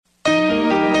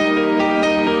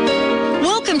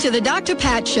to the Dr.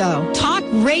 Pat Show. Talk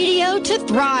radio to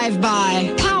thrive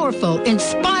by. Powerful,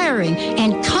 inspiring,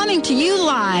 and coming to you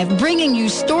live, bringing you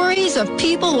stories of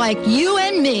people like you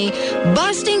and me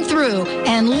busting through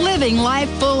and living life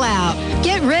full out.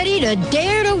 Get ready to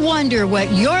dare to wonder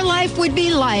what your life would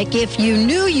be like if you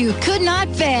knew you could not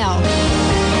fail.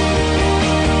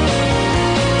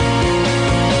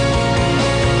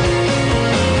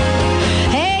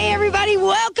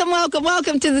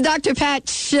 Welcome to the Dr. Pat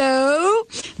Show.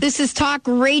 This is Talk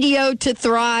Radio to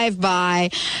Thrive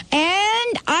By.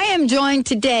 And I am joined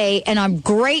today, and I'm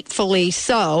gratefully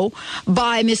so,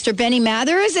 by Mr. Benny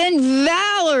Mathers and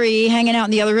Valerie hanging out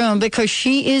in the other room because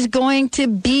she is going to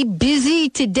be busy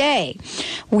today.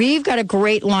 We've got a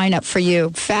great lineup for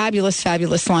you. Fabulous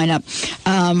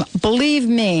lineup. Believe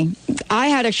me, I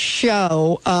had a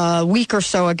show a week or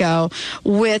so ago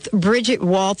with Bridgett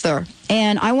Walther.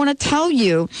 And I want to tell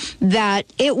you that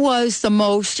it was the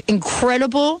most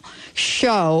incredible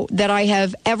show that I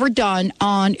have ever done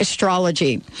on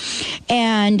astrology.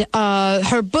 And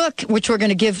her book, which we're going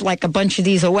to give like a bunch of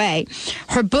these away,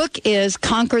 her book is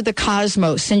Conquer the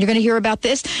Cosmos. And you're going to hear about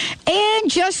this.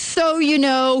 And just so you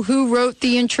know who wrote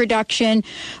the introduction,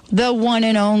 the one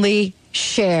and only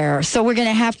Cher. So we're going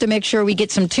to have to make sure we get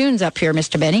some tunes up here,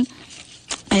 Mr. Benny,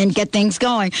 and get things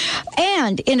going.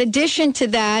 And in addition to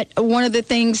that, one of the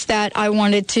things that I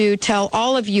wanted to tell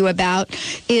all of you about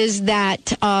is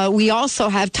that we also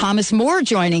have Thomas Moore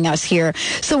joining us here.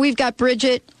 So we've got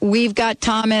Bridgett, we've got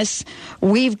Thomas,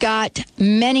 we've got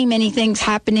many things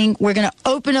happening. We're going to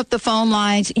open up the phone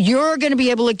lines. You're going to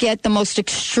be able to get the most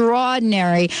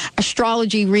extraordinary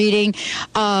astrology reading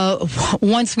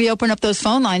once we open up those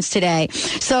phone lines today.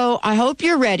 So I hope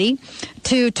you're ready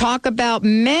to talk about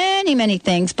many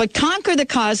things, but conquer the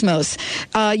cosmos.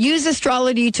 Use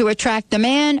astrology to attract the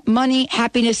man, money,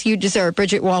 happiness you deserve.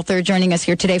 Bridgett Walther joining us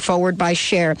here today, forward by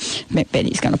Cher.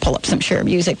 Benny's going to pull up some Cher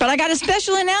music. But I got a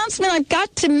special announcement I've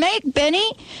got to make,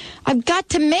 Benny. I've got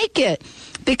to make it,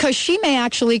 because she may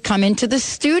actually come into the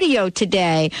studio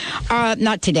today.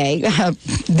 Not today,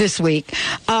 this week.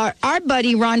 Our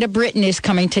buddy Rhonda Britton is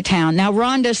coming to town. Now,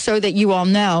 Rhonda, so that you all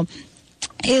know,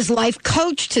 is life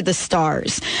coach to the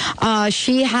stars.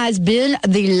 She has been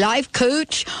the life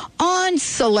coach on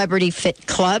Celebrity Fit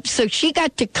Club. So she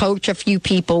got to coach a few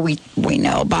people we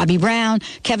know, Bobby Brown,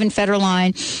 Kevin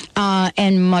Federline,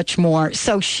 and much more.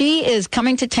 So she is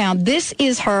coming to town. This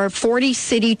is her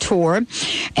 40-city tour,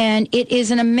 and it is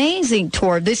an amazing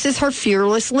tour. This is her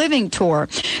Fearless Living tour.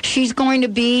 She's going to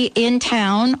be in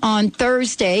town on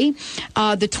Thursday,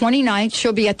 the 29th.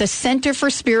 She'll be at the Center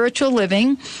for Spiritual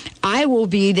Living. I will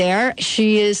be there.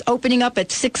 She is opening up at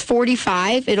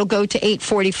 6:45. It'll go to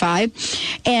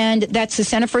 8:45. And that's the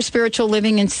Center for Spiritual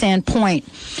Living in Sandpoint.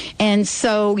 And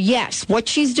so, yes, what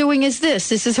she's doing is this.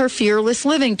 This is her Fearless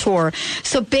Living tour.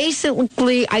 So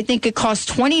basically, I think it costs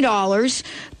 $20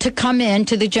 to come in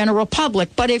to the general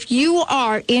public. But if you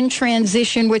are in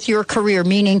transition with your career,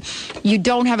 meaning you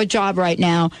don't have a job right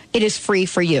now, it is free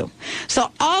for you.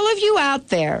 So all of you out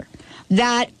there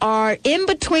that are in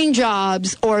between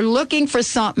jobs or looking for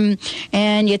something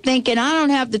and you're thinking, I don't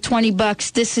have the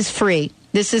 $20, this is free.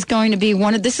 This is going to be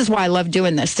this is why I love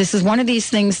doing this. This is one of these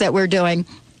things that we're doing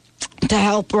to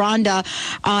help Rhonda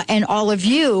and all of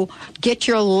you get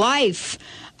your life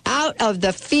out of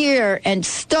the fear and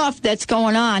stuff that's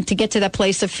going on to get to that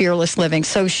place of fearless living.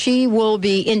 So she will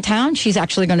be in town. She's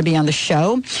actually going to be on the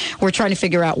show. We're trying to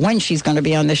figure out when she's going to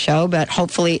be on the show, but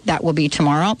hopefully that will be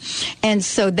tomorrow. And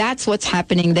so that's what's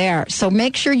happening there. So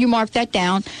make sure you mark that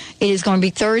down. It is going to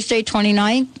be Thursday,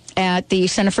 29th. At the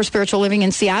Center for Spiritual Living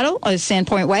in Seattle,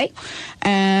 Sandpoint Way.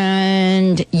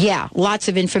 And yeah, lots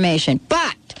of information.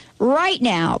 But right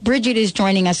now, Bridgett is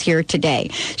joining us here today.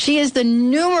 She is the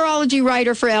numerology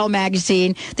writer for Elle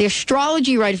Magazine, the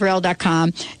astrology writer for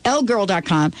Elle.com,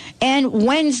 ElleGirl.com, and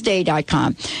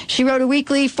Wednesday.com. She wrote a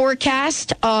weekly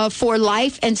forecast for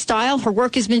life and style. Her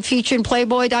work has been featured in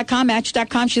Playboy.com,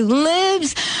 Match.com. She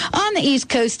lives on the East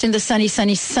Coast in the sunny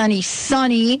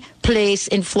place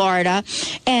in Florida.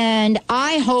 And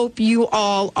I hope you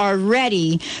all are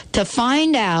ready to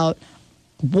find out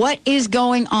what is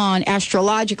going on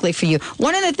astrologically for you.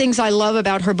 One of the things I love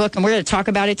about her book, and we're going to talk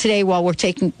about it today while we're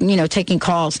taking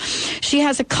calls, she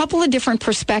has a couple of different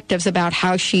perspectives about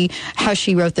how she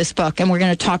wrote this book, and we're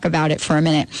going to talk about it for a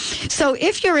minute. So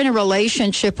if you're in a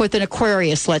relationship with an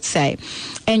Aquarius, let's say,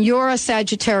 and you're a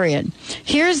Sagittarian,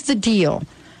 here's the deal.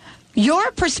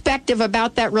 Your perspective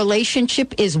about that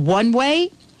relationship is one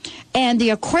way, and the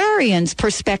Aquarian's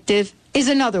perspective is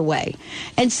another way.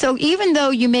 And so even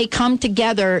though you may come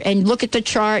together and look at the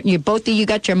chart and both of you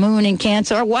got your moon in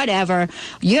Cancer or whatever,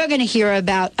 you're going to hear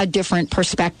about a different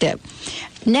perspective.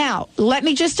 Now, let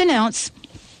me just announce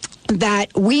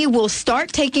that we will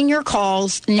start taking your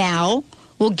calls now.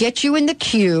 We'll get you in the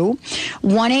queue,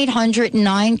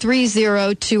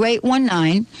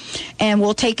 1-800-930-2819, and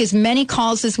we'll take as many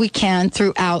calls as we can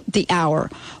throughout the hour,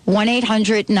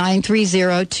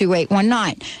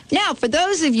 1-800-930-2819. Now, for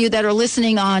those of you that are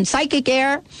listening on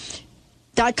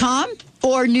psychicair.com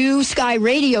or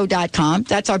newskyradio.com,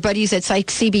 that's our buddies at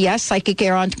CBS, Psychic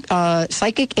Air on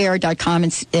psychicair.com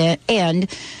and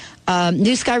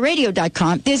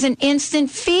newskyradio.com, there's an instant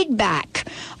feedback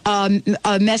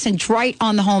a message right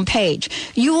on the home page.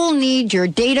 You will need your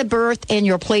date of birth and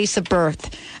your place of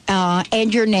birth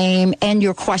and your name and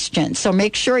your question. So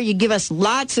make sure you give us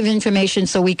lots of information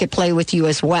so we could play with you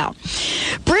as well.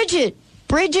 Bridgett,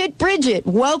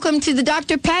 welcome to the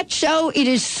Dr. Pat Show. It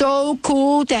is so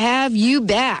cool to have you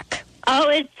back. Oh,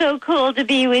 it's so cool to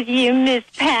be with you, Miss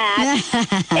Pat.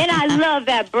 And I love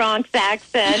that Bronx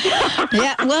accent.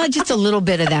 Yeah, well, just a little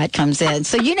bit of that comes in.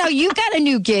 So, you got a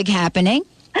new gig happening.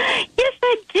 Yes,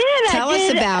 I did. Tell us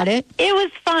about it. It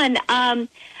was fun.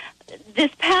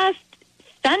 This past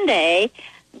Sunday,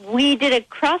 we did a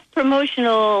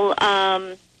cross-promotional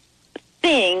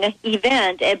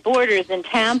event at Borders in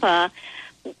Tampa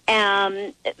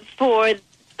for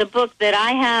the book that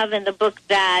I have and the book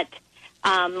that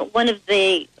one of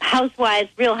the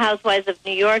Real Housewives of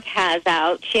New York has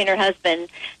out. She and her husband,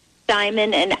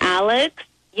 Simon and Alex.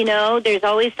 There's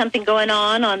always something going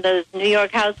on those New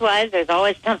York Housewives. There's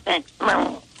always something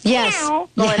going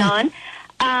on.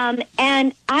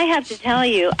 And I have to tell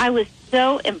you, I was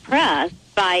so impressed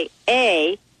by,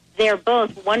 A, they're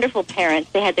both wonderful parents.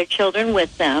 They had their children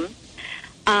with them.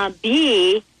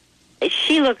 B,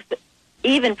 she looks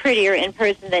even prettier in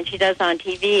person than she does on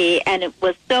TV, and it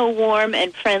was so warm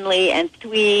and friendly and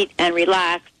sweet and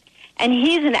relaxed. And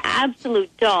he's an absolute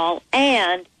doll,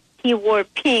 and he wore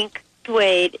pink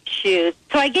suede shoes.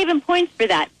 So I gave him points for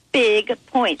that. Big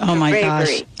points for bravery.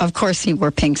 Gosh. Of course he wore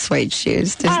pink suede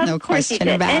shoes. There's no question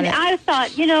about it. And I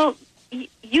thought, you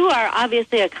are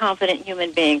obviously a confident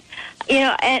human being.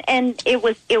 And it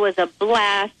was a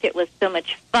blast. It was so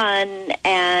much fun,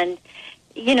 and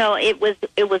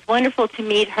it was wonderful to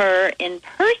meet her in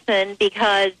person,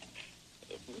 because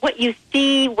what you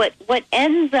see, what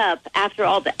ends up after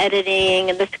all the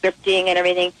editing and the scripting and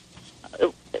everything,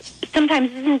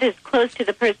 sometimes isn't as close to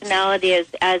the personality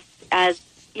as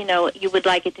you would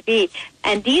like it to be.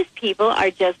 And these people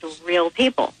are just real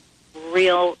people,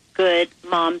 real good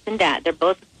moms and dads. They're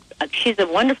both. She's a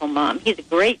wonderful mom. He's a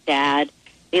great dad.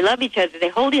 They love each other. They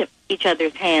hold each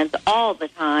other's hands all the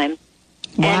time.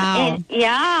 Wow.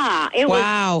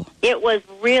 It was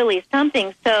really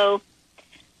something. So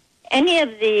any of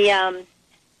the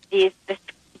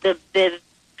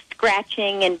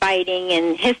scratching and biting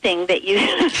and hissing that you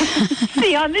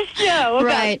see on the show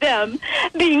about them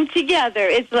being together,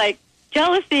 it's like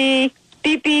jealousy,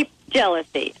 beep, beep,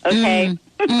 jealousy, okay?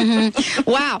 Mm-hmm.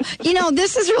 Wow.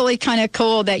 This is really kind of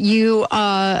cool that you,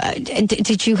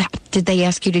 did they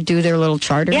ask you to do their little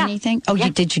chart or anything? Oh,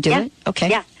 did you do it? Okay.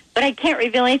 Yeah. But I can't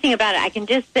reveal anything about it. I can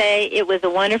just say it was a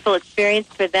wonderful experience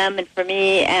for them and for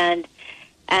me, and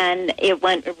it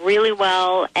went really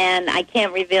well, and I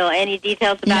can't reveal any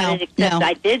details about it except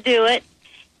I did do it,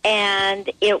 and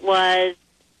it was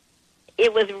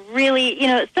really,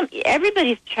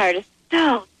 everybody's chart is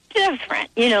so different.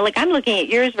 Like I'm looking at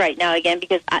yours right now again,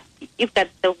 because you've got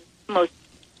the most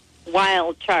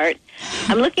wild chart.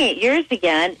 I'm looking at yours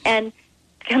again, and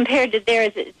compared to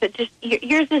theirs,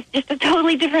 yours is just a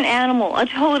totally different animal,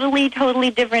 totally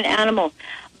different animal.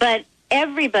 But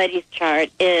everybody's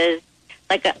chart is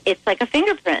it's like a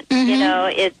fingerprint.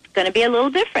 Mm-hmm. It's going to be a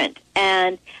little different,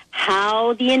 and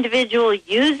how the individual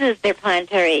uses their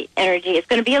planetary energy is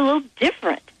going to be a little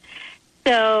different.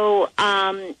 So,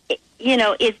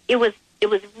 it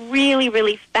was really,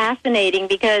 really fascinating,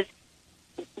 because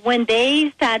when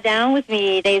they sat down with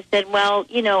me, they said, well,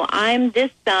 I'm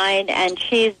this sign and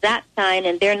she's that sign,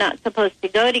 and they're not supposed to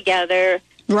go together.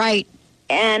 Right.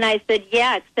 And I said,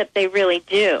 yeah, except they really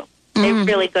do. Mm-hmm. They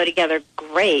really go together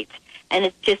great. And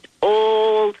it's just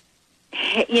old,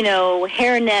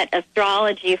 hairnet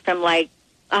astrology from like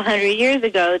 100 years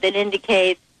ago that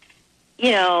indicates,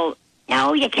 no,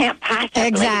 you can't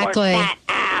possibly work that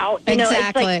out.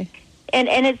 Exactly.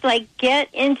 And it's like,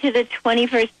 get into the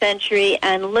 21st century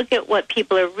and look at what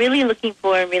people are really looking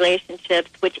for in relationships,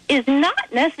 which is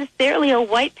not necessarily a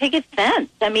white picket fence.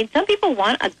 I mean, some people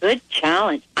want a good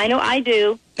challenge. I know I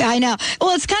do. I know.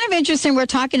 Well, it's kind of interesting we're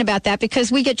talking about that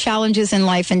because we get challenges in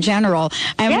life in general.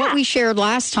 And what we shared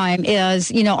last time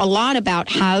is, a lot about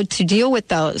how to deal with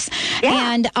those.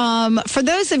 Yeah. And for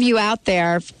those of you out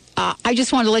there, I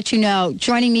just want to let you know,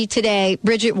 joining me today,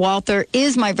 Bridgett Walther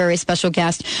is my very special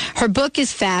guest. Her book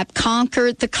is fab,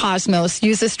 Conquer the Cosmos,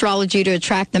 Use Astrology to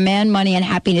Attract the Man, Money, and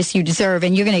Happiness You Deserve.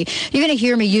 And you're going to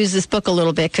hear me use this book a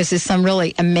little bit because there's some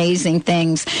really amazing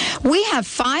things. We have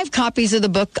 5 copies of the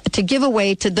book to give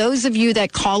away to those of you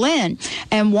that call in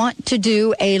and want to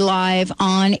do a live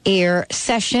on-air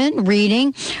session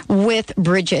reading with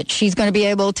Bridgett. She's going to be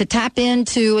able to tap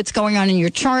into what's going on in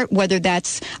your chart, whether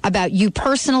that's about you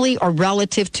personally or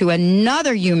relative to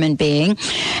another human being.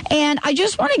 And I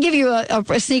just want to give you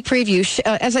a sneak preview.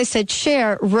 As I said,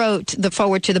 Cher wrote the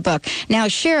foreword to the book. Now,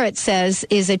 Cher, it says,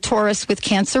 is a Taurus with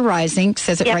Cancer rising,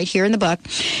 says it right here in the book.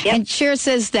 Yep. And Cher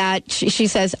says that, she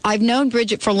says, I've known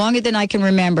Bridgett for longer than I can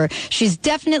remember. She's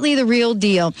definitely the real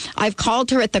deal. I've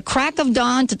called her at the crack of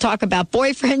dawn to talk about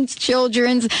boyfriends,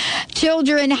 children,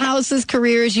 houses,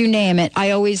 careers, you name it.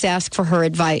 I always ask for her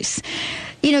advice.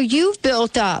 You've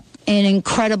built up an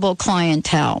incredible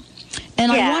clientele.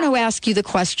 And I want to ask you the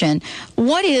question,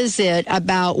 what is it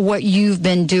about what you've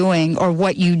been doing or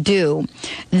what you do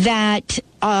that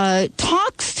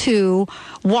talks to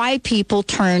why people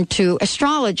turn to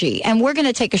astrology? And we're going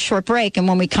to take a short break, and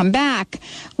when we come back,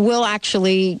 we'll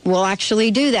actually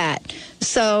do that.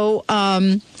 So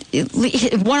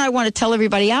what I want to tell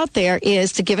everybody out there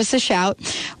is to give us a shout.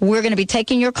 We're going to be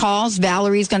taking your calls.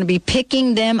 Valerie's going to be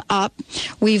picking them up.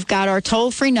 We've got our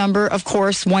toll-free number, of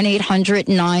course,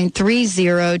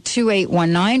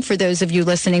 1-800-930-2819. For those of you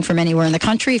listening from anywhere in the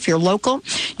country, if you're local,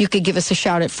 you could give us a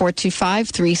shout at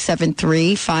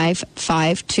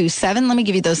 425-373-5527. Let me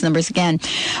give you those numbers again.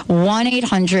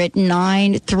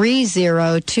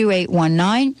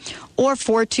 1-800-930-2819. or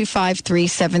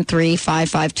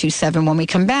 425-373-5527. When we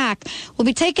come back, we'll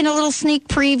be taking a little sneak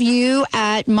preview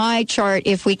at my chart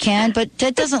if we can, but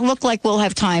it doesn't look like we'll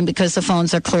have time because the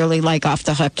phones are clearly off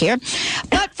the hook here.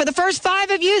 But for the first 5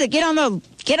 of you that get on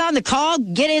the call,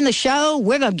 get in the show,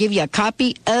 we're going to give you a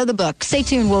copy of the book. Stay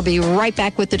tuned. We'll be right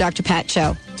back with the Dr. Pat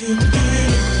Show.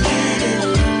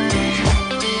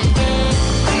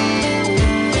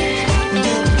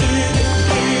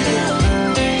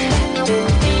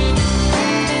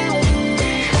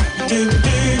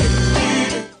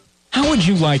 How would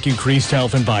you like increased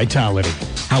health and vitality?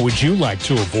 How would you like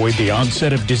to avoid the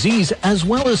onset of disease as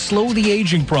well as slow the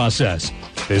aging process?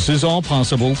 This is all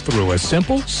possible through a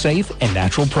simple, safe, and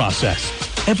natural process.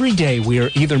 Every day, we are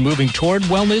either moving toward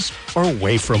wellness or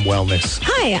away from wellness.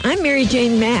 Hi, I'm Mary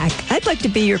Jane Mack. I'd like to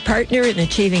be your partner in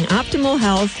achieving optimal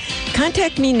health.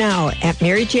 Contact me now at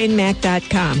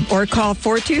maryjanemack.com or call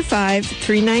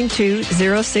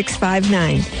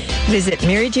 425-392-0659. Visit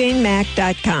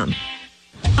maryjanemack.com.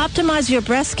 Optimize your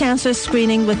breast cancer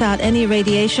screening without any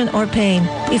radiation or pain.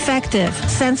 Effective,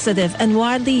 sensitive, and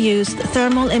widely used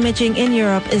thermal imaging in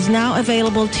Europe is now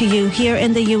available to you here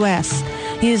in the U.S.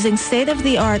 Using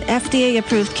state-of-the-art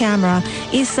FDA-approved camera,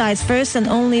 Eastside's first and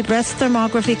only breast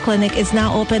thermography clinic is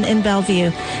now open in Bellevue.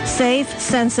 Safe,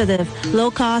 sensitive, low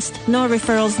cost, no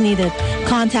referrals needed.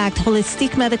 Contact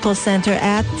Holistic Medical Center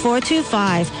at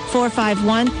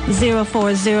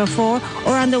 425-451-0404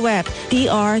 or on the web,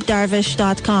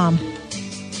 drdarvish.com.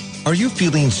 Are you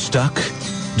feeling stuck?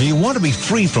 Do you want to be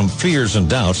free from fears and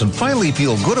doubts and finally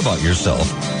feel good about yourself,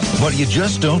 but you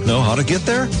just don't know how to get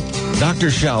there? Dr.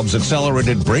 Schaub's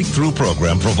Accelerated Breakthrough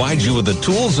Program provides you with the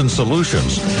tools and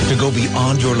solutions to go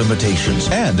beyond your limitations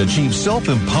and achieve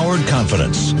self-empowered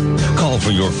confidence. Call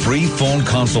for your free phone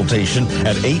consultation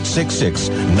at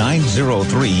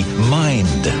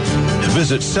 866-903-MIND.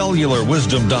 Visit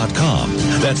cellularwisdom.com.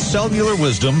 That's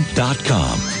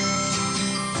cellularwisdom.com.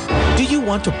 Do you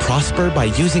want to prosper by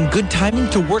using good timing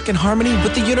to work in harmony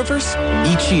with the universe?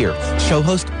 Each year, show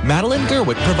host Madeline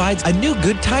Gerwick provides a new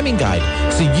good timing guide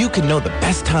so you can know the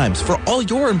best times for all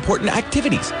your important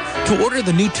activities. To order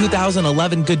the new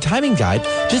 2011 Good Timing Guide,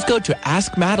 just go to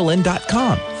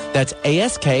askmadeline.com. That's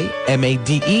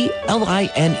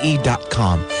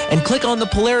AskMadeline.com and click on the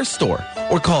Polaris store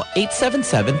or call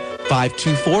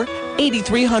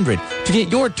 877-524-8300 to get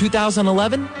your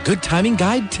 2011 Good Timing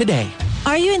Guide today.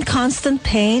 Are you in constant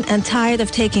pain and tired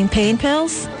of taking pain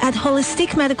pills? At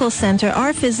Holistic Medical Center,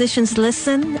 our physicians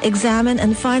listen, examine,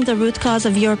 and find the root cause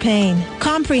of your pain.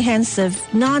 Comprehensive,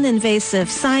 non-invasive,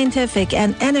 scientific,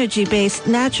 and energy-based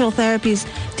natural therapies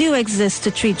do exist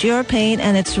to treat your pain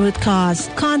and its root cause.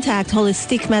 Contact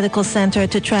Holistic Medical Center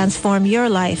to transform your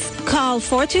life. Call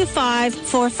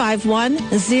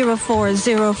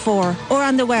 425-451-0404 or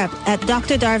on the web at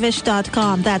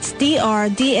drdarvish.com. That's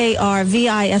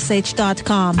drdarvish.com.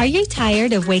 Are you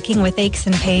tired of waking with aches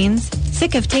and pains?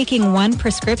 Sick of taking one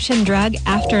prescription drug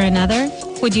after another?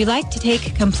 Would you like to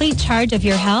take complete charge of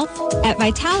your health? At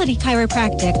Vitality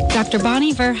Chiropractic, Dr.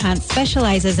 Bonnie Verhunt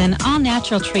specializes in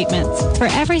all-natural treatments for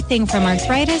everything from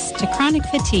arthritis to chronic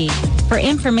fatigue. For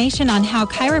information on how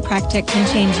chiropractic can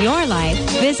change your life,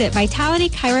 visit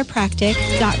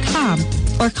vitalitychiropractic.com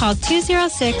or call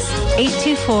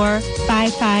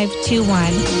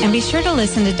 206-824-5521. And be sure to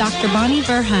listen to Dr. Bonnie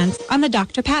Verhunt on The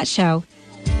Dr. Pat Show.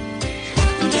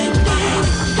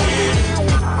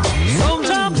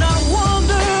 Sometimes I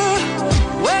wonder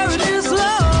where it is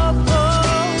love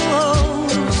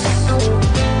goes.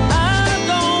 I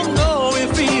don't know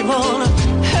if even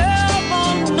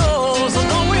heaven knows. I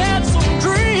know we had some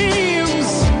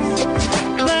dreams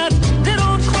that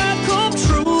didn't quite come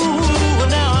true.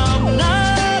 Now I'm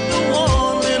not the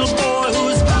one little boy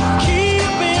who's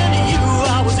keeping you.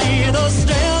 I was either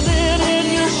standing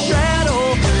in your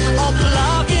shadow or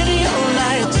blocking your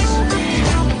lights.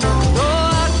 Though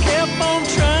I kept on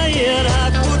trying, I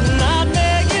could not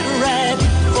make it right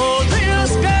for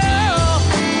this girl.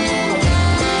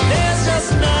 There's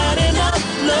just not enough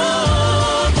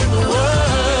love in the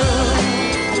world.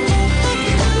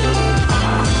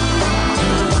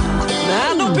 Now I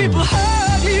know people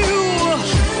hurt you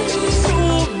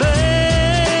so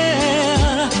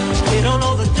bad. They don't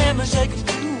know the damage they can do.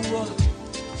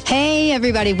 Hey,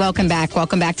 everybody. Welcome back.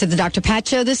 Welcome back to the Dr. Pat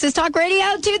Show. This is Talk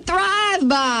Radio to Thrive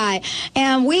By.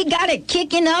 And we got it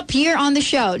kicking up here on the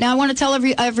show. Now, I want to tell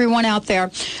everyone out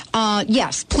there,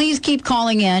 yes, please keep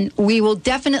calling in. We will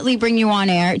definitely bring you on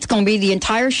air. It's going to be the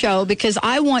entire show because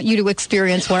I want you to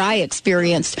experience what I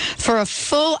experienced for a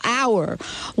full hour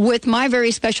with my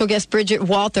very special guest, Bridgett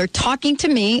Walther, talking to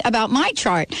me about my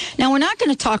chart. Now, we're not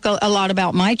going to talk a lot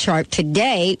about my chart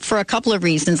today for a couple of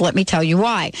reasons. Let me tell you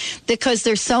why. Because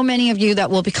there's so many of you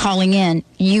that will be calling in,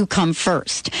 you come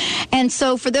first. And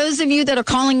so for those of you that are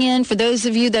calling in, for those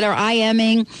of you that are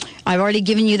IMing, I've already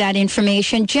given you that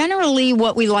information. Generally,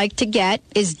 what we like to get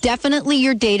is definitely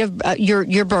your date of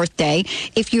your birthday.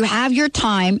 If you have your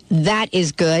time, that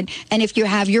is good. And if you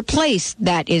have your place,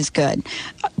 that is good.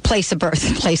 Place of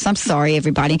birthplace. I'm sorry,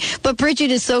 everybody. But Bridgett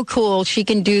is so cool. She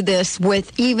can do this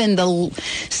with even the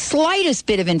slightest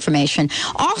bit of information.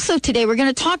 Also, today, we're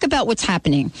going to talk about what's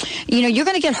happening. You know, you're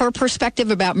going to get her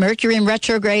perspective about Mercury in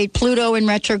retrograde, Pluto in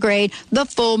retrograde, the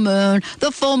full moon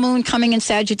coming in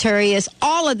Sagittarius,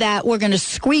 all of that. We're going to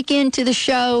squeak into the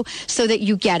show so that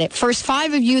you get it. First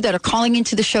 5 of you that are calling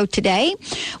into the show today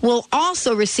will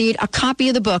also receive a copy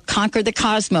of the book, Conquer the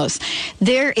Cosmos.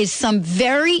 There is some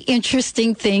very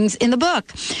interesting things in the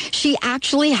book. She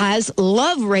actually has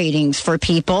love ratings for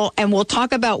people, and we'll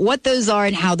talk about what those are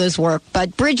and how those work.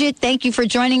 But Bridgett, thank you for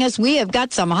joining us. We have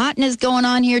got some hotness going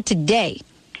on here today.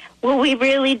 Well, we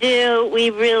really do. We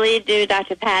really do,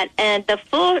 Dr. Pat. And the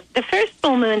first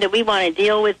full moon that we want to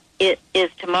deal with is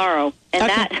tomorrow. And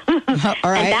okay. All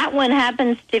right. And that one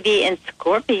happens to be in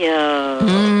Scorpio.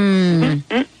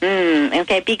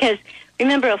 Okay, because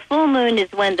remember, a full moon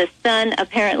is when the sun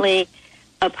apparently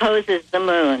opposes the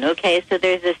moon. Okay, so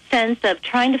there's a sense of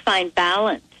trying to find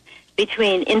balance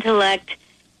between intellect,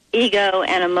 ego,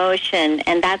 and emotion,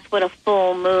 and that's what a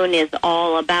full moon is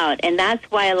all about. And that's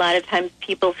why a lot of times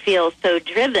people feel so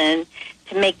driven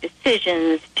to make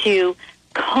decisions, to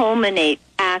culminate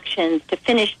actions, to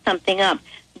finish something up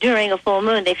during a full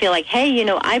moon. They feel like, hey, you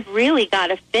know, I've really got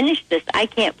to finish this. I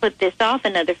can't put this off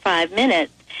another 5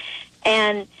 minutes.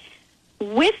 And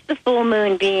with the full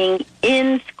moon being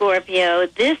in Scorpio,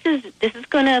 this is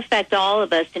going to affect all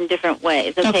of us in different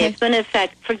ways. Okay? It's going to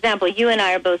affect, for example, you and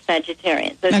I are both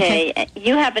Sagittarians. Okay,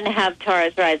 you happen to have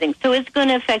Taurus rising, so it's going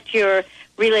to affect your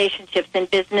relationships in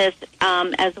business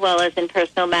as well as in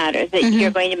personal matters. That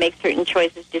you're going to make certain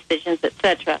choices, decisions,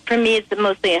 etc. For me, it's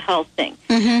mostly a health thing,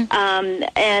 and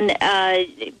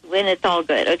when it's all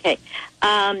good. Okay,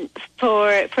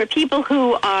 for people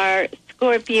who are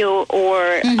Scorpio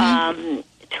or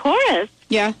Taurus,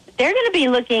 yeah, they're going to be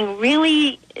looking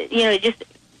really, just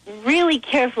really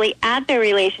carefully at their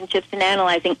relationships and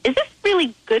analyzing, is this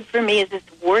really good for me? Is this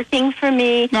working for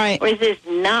me? Right. Or is this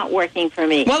not working for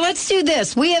me? Well, let's do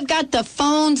this. We have got the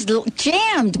phones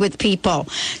jammed with people.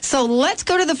 So let's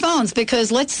go to the phones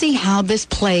because let's see how this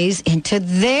plays into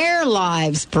their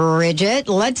lives, Bridget.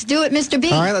 Let's do it, Mr.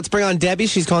 B. All right, let's bring on Debbie.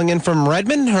 She's calling in from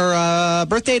Redmond. Her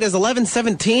birth date is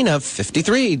 11/17 of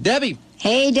 53. Debbie.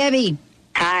 Hey, Debbie.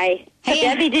 Hi. Hey,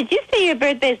 Debbie, did you say your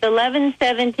birthday is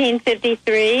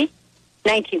 11/17/53?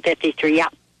 1953, yeah.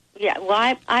 Yeah,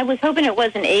 well, I was hoping it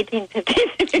wasn't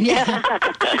 1853. Yeah.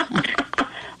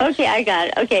 Okay, I got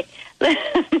it. Okay.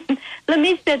 Let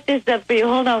me set this up for you.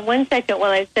 Hold on 1 second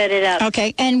while I set it up.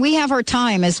 Okay, and we have our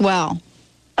time as well.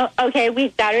 Oh, okay,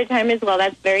 we've got our time as well.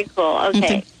 That's very cool.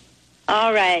 Okay.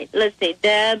 All right. Let's see.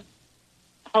 Deb,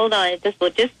 hold on. This will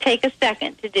just take a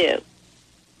second to do.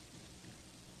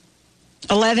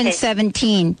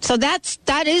 11/17. So that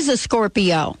is a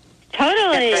Scorpio.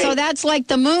 Totally. So that's like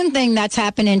the moon thing that's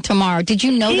happening tomorrow. Did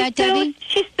you know that, Debbie?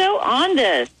 She's so on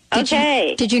this.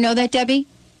 Did you know that, Debbie?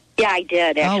 Yeah, I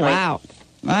did, actually. Oh, wow.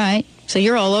 All right. So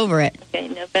you're all over it. Okay,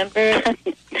 November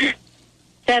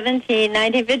 17,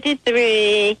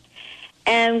 1953.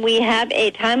 And we have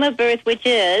a time of birth, which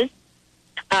is?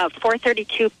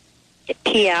 4:32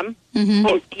 p.m.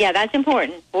 Mm-hmm. Yeah, that's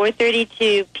important.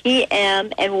 4:32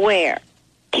 p.m. and where?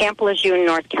 Camp Lejeune,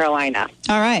 North Carolina.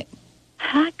 All right.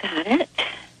 I got it.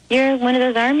 You're one of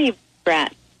those Army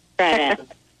brats.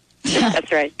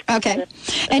 That's right. Okay.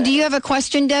 And do you have a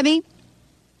question, Debbie?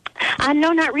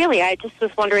 No, not really. I just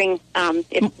was wondering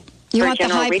if You for want the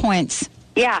general high points.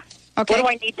 Yeah. Okay. What do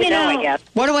I need to know, I guess?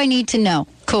 What do I need to know?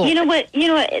 Cool. You know what?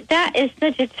 That is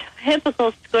such a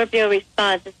typical Scorpio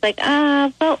response. It's like,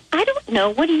 well, I don't know.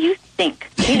 What do you think?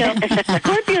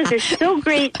 Scorpios are so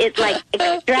great at, like,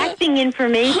 extracting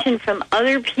information from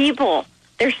other people.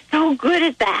 They're so good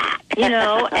at that,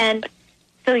 and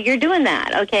so you're doing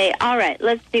that. Okay, all right,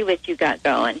 let's see what you got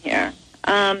going here.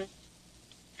 All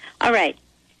right.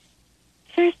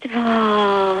 First of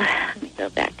all, let me go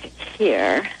back to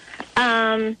here.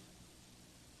 Got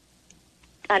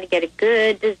to get a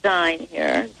good design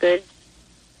here. Good.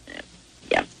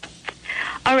 Yeah.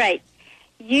 All right.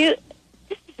 This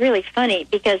is really funny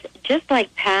because just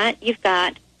like Pat, you've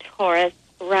got Taurus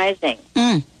rising.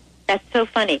 That's so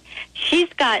funny. She's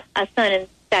got a sun in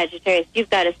Sagittarius. You've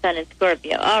got a sun in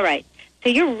Scorpio. All right. So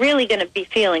you're really going to be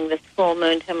feeling this full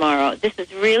moon tomorrow. This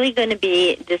is really going to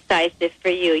be decisive for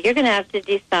you. You're going to have to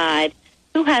decide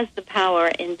who has the power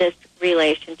in this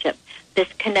relationship, this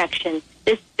connection,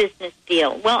 this business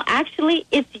deal. Well, actually,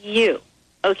 it's you,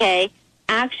 okay?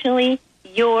 Actually,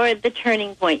 you're the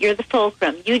turning point. You're the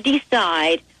fulcrum. You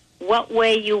decide what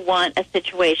way you want a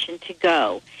situation to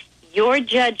go. Your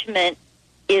judgment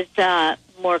is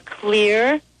more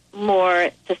clear, more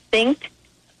succinct,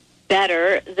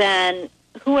 better than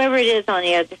whoever it is on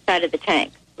the other side of the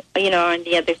tank, on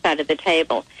the other side of the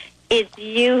table. It's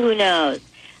you who knows.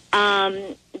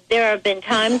 There have been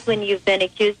times when you've been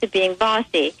accused of being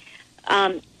bossy,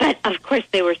 but of course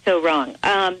they were so wrong.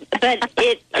 But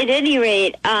at any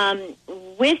rate,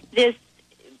 with this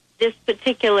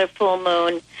particular full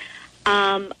moon,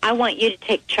 I want you to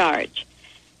take charge.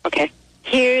 Okay.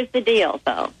 Here's the deal,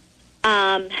 though.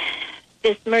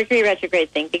 This Mercury retrograde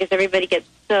thing, because everybody gets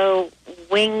so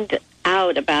winged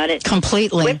out about it.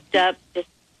 Completely. Whipped up, just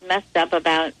messed up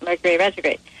about Mercury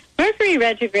retrograde. Mercury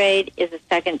retrograde is a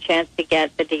second chance to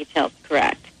get the details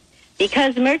correct.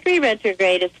 Because Mercury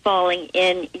retrograde is falling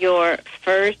in your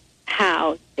first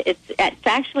house. It's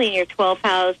actually in your 12th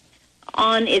house,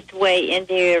 on its way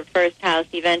into your first house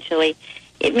eventually.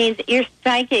 It means your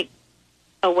psychic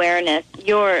awareness,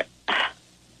 your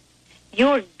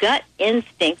gut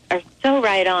instincts are so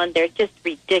right on. They're just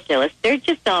ridiculous. They're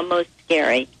just almost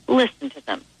scary. Listen to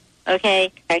them,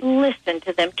 okay? Listen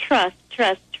to them. Trust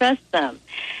them.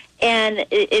 And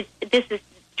this is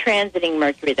transiting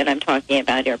Mercury that I'm talking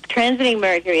about here. Transiting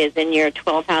Mercury is in your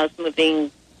 12th house,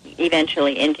 moving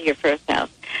eventually into your first house.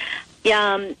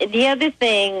 The other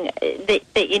thing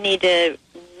that you need to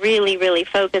really, really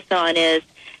focus on is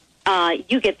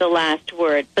you get the last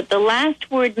word. But the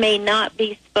last word may not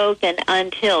be spoken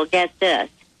until, get this,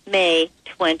 May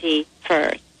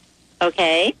 21st.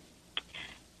 Okay?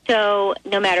 So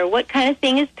no matter what kind of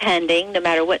thing is pending, no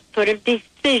matter what sort of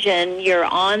decision you're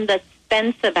on the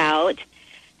fence about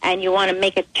and you want to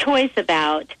make a choice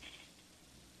about,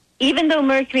 even though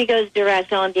Mercury goes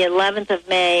direct on the 11th of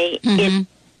May, it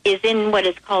is in what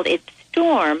is called its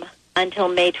storm until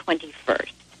May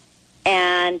 21st.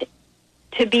 And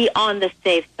to be on the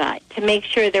safe side, to make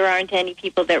sure there aren't any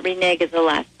people that renege at the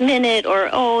last minute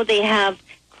or, they have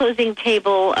closing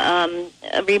table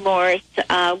remorse.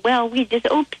 Well, we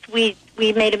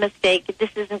made a mistake. This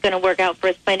isn't going to work out for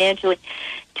us financially.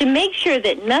 To make sure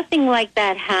that nothing like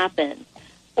that happens,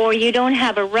 or you don't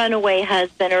have a runaway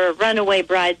husband or a runaway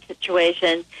bride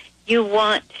situation, you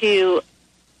want to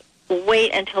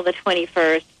wait until the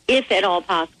 21st, if at all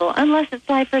possible, unless it's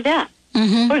life or death.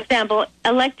 Mm-hmm. For example,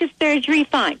 elective surgery,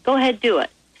 fine. Go ahead, do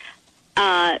it.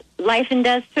 Life and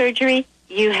death surgery,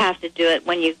 you have to do it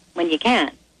when you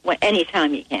can,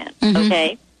 anytime you can. Mm-hmm.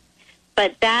 Okay,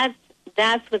 but that's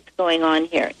what's going on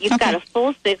here. You've got a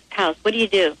full sixth house. What do you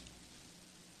do?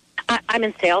 I'm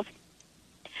in sales.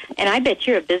 And I bet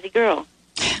you're a busy girl.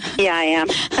 Yeah, I am.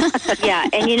 Yeah,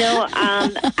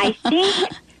 and I think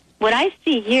what I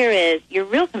see here is you're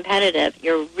real competitive.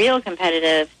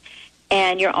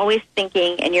 And you're always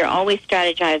thinking, and you're always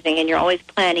strategizing, and you're always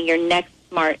planning your next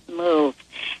smart move.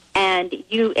 And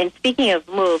speaking of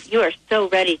move, you are so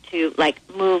ready to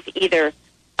move either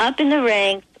up in the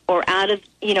ranks or out of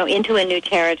into a new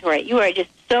territory. You are just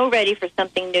so ready for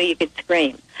something new you could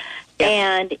scream. Yeah.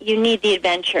 And you need the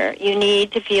adventure. You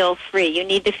need to feel free. You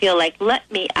need to feel like,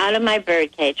 let me out of my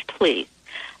birdcage, please.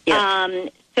 Yeah.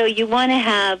 So you want to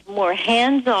have more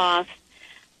hands-off,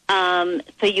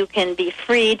 so you can be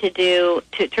free to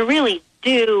really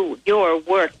do your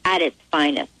work at its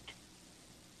finest.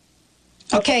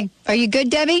 Okay. Are you good,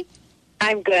 Debbie?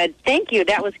 I'm good. Thank you.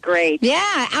 That was great.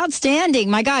 Yeah,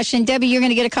 outstanding. My gosh. And Debbie, you're going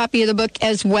to get a copy of the book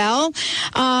as well.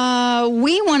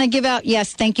 We want to give out,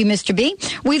 yes, thank you, Mr. B.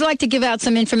 We'd like to give out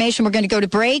some information. We're going to go to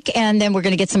break, and then we're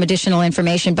going to get some additional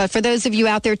information. But for those of you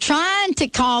out there trying to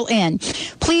call in,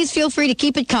 please feel free to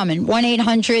keep it coming.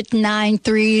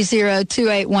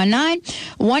 1-800-930-2819.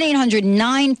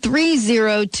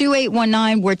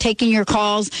 1-800-930-2819. We're taking your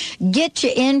calls. Get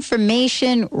your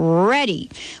information ready.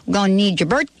 We're going to need your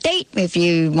birth date. If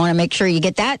you want to make sure you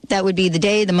get that, that would be the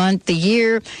day, the month, the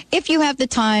year. If you have the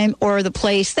time or the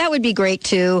place, that would be great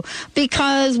too,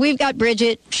 because we've got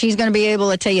Bridgett. She's going to be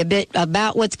able to tell you a bit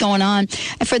about what's going on.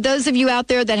 And for those of you out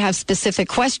there that have specific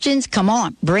questions, come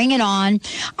on, bring it on.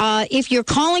 If you're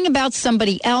calling about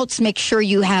somebody else, make sure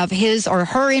you have his or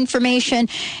her information.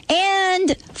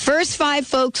 And first 5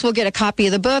 folks will get a copy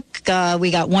of the book. We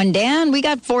got 1 down. We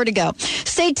got 4 to go.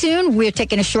 Stay tuned. We're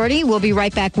taking a shorty. We'll be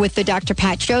right back with the Dr.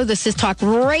 Pat Show. This is Talk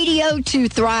Radio to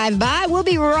Thrive By. We'll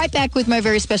be right back with my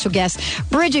very special guest,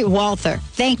 Bridgett Walther.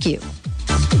 Thank you.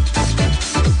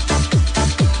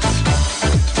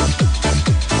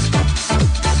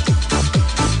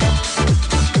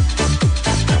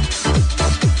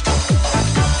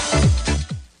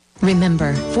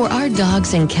 Remember, for our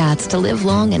dogs and cats to live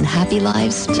long and happy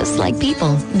lives, just like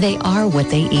people, they are what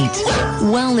they eat.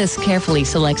 Wellness carefully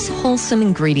selects wholesome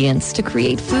ingredients to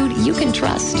create food you can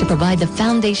trust to provide the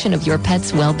foundation of your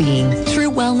pet's well-being.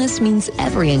 True wellness means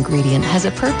every ingredient has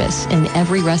a purpose in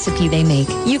every recipe they make.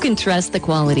 You can trust the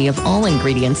quality of all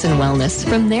ingredients in wellness,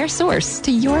 from their source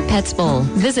to your pet's bowl.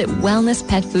 Visit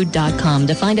wellnesspetfood.com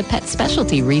to find a pet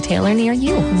specialty retailer near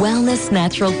you. Wellness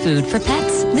natural food for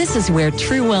pets. This is where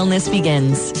true wellness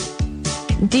begins.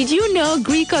 Did you know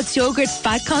Greek God's yogurt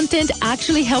fat content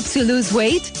actually helps you lose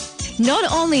weight? Not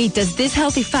only does this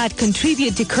healthy fat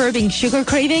contribute to curbing sugar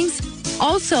cravings,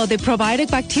 also the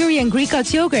probiotic bacteria in Greek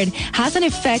God's yogurt has an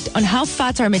effect on how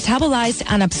fats are metabolized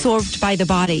and absorbed by the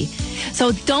body.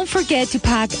 So don't forget to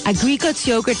pack a Greek God's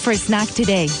yogurt for a snack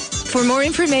today. For more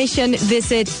information,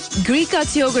 visit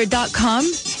GreekGodsYogurt.com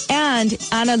and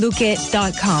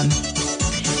AnnaLuque.com.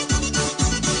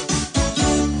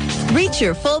 Reach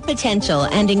your full potential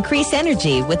and increase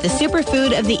energy with the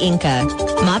superfood of the Inca,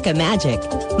 Maca Magic.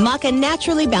 Maca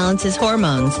naturally balances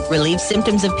hormones, relieves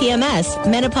symptoms of PMS,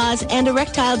 menopause, and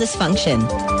erectile dysfunction.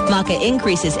 Maca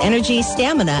increases energy,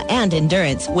 stamina, and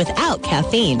endurance without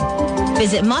caffeine.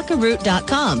 Visit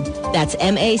macaroot.com. That's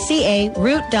MACA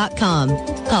root.com.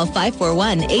 Call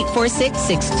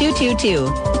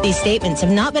 541-846-6222. These statements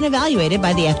have not been evaluated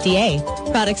by the FDA.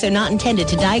 Products are not intended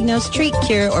to diagnose, treat,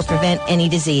 cure, or prevent any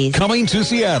disease. Coming to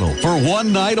Seattle for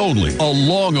one night only, a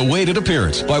long-awaited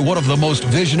appearance by one of the most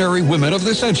visionary women of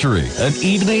the century. An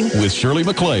evening with Shirley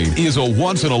MacLaine is a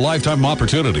once-in-a-lifetime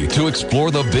opportunity to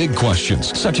explore the big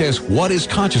questions, such as what is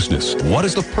consciousness? What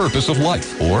is the purpose of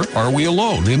life? Or are we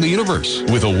alone in the universe?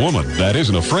 With a woman that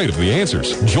isn't afraid of the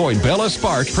answers. Join Bella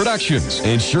Spark Productions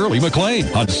and Shirley MacLaine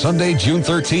on Sunday, June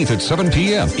 13th at 7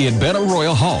 p.m. in Bella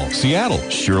Royal Hall, Seattle.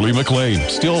 Shirley MacLaine,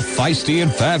 still feisty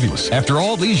and fabulous after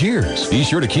all these years. Be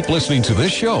sure to keep listening to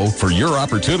this show for your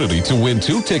opportunity to win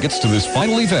 2 tickets to this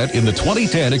final event in the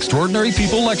 2010 Extraordinary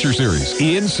People Lecture Series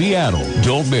in Seattle.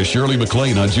 Don't miss Shirley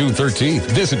MacLaine on June 13th.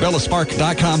 Visit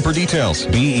bellaspark.com for details.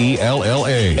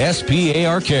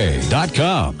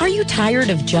 BELLASPARK.com. Are you tired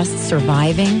of just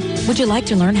surviving? Would you like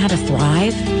to learn how to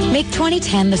thrive? Make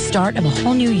 2010 the start of a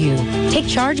whole new you. Take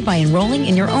charge by enrolling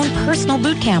in your own personal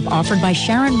boot camp offered by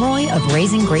Sharon Roy of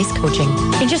Raising Grace Coaching.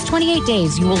 In just 28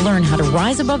 days, you will learn how to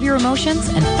rise above your emotions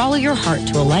and follow your heart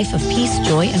to a life of peace,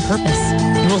 joy, and purpose.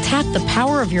 You will tap the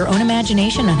power of your own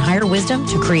imagination and higher wisdom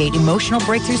to create emotional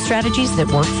breakthrough strategies that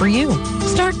work for you.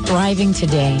 Start thriving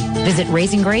today. Visit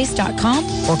raisinggrace.com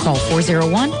or call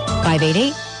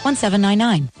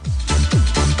 401-588-1799.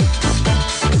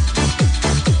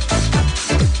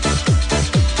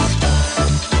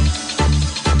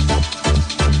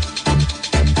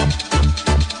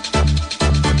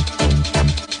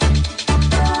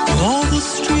 All the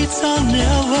streets are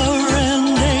never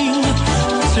ending,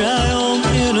 down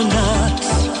in a knot.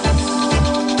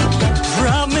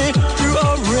 Drive me through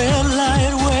a red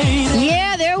light waiting.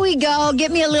 Yeah, there we go.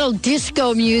 Get me a little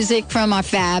disco music from our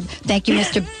fab. Thank you,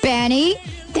 Mr. Benny.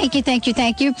 Thank you, thank you,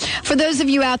 thank you. For those of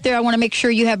you out there, I want to make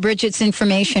sure you have Bridgett's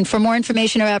information. For more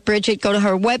information about Bridgett, go to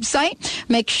her website.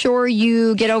 Make sure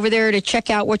you get over there to check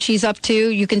out what she's up to.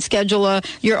 You can schedule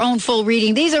your own full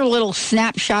reading. These are little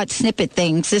snapshot snippet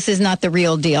things. This is not the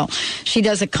real deal. She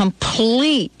does a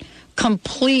complete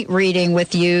reading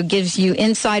with you, gives you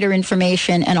insider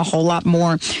information and a whole lot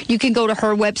more. You can go to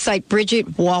her website,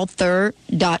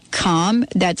 BridgettWalther.com.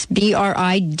 That's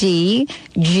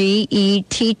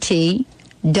BridgettWalther.com.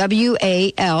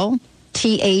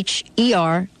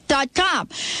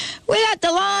 We got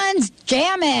the lawns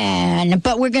jamming,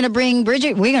 but we're going to bring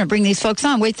Bridgett. We're going to bring these folks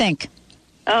on. What do you think?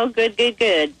 Oh, good.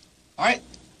 All right.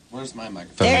 Where's my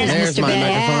microphone? There's my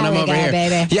Benny. microphone. I'm There we over go, here.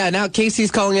 baby. Yeah, now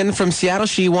Casey's calling in from Seattle.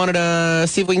 She wanted to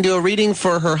see if we can do a reading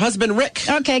for her husband, Rick.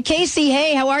 Okay, Casey,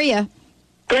 hey, how are you?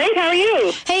 Great, how are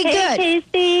you? Hey, good.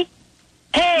 Casey.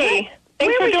 Hey,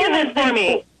 thanks for doing this for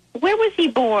me. Where was he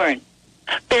born?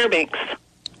 Fairbanks.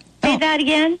 Say that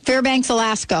again? Fairbanks,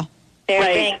 Alaska.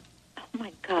 Fairbanks. Oh,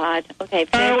 my God. Okay,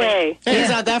 Far away. Hey,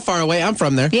 It's not that far away. I'm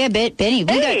from there. Yeah, Benny.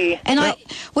 We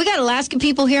got Alaska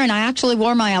people here, and I actually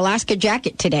wore my Alaska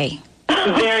jacket today.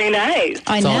 Very nice.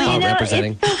 I It's all know. about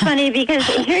representing. It's so funny because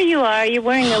here you are, you're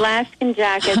wearing Alaskan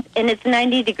jackets, and it's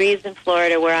 90 degrees in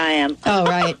Florida where I am. Oh,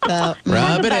 right. Rub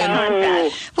it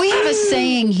in. We have a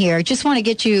saying here. Just want to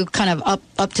get you kind of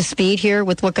up to speed here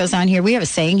with what goes on here. We have a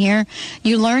saying here.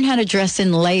 You learn how to dress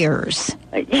in layers.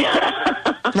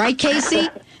 Right, Casey?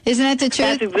 Isn't that the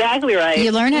truth? That's exactly right.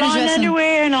 You learn how to dress in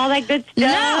underwear and all that good stuff.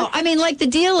 No, I mean, like the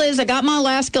deal is I got my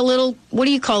Alaska little, what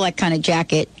do you call that kind of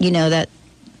jacket? You know, that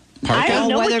I don't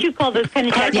know what you call those kind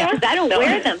of jackets. Yeah. I don't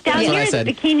wear them. Down That's what I here said.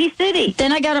 in Bikini City.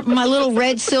 Then I got my little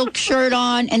red silk shirt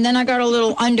on, and then I got a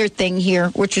little under thing here,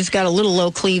 which has got a little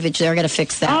low cleavage there. I got to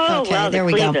fix that. Oh, okay, well, there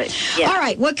we go. Yeah. All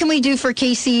right, what can we do for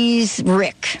Casey's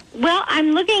Rick? Well,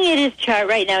 I'm looking at his chart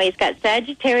right now. He's got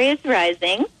Sagittarius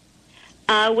rising,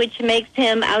 which makes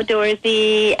him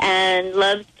outdoorsy and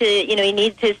loves to, he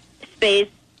needs his space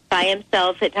by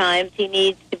himself at times. He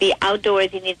needs to be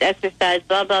outdoors. He needs exercise,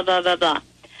 blah, blah, blah, blah, blah.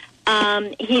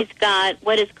 He's got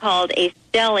what is called a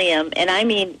stellium, and I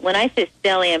mean, when I say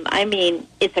stellium, I mean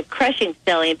it's a crushing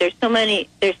stellium. There's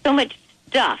so much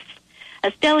stuff.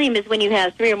 A stellium is when you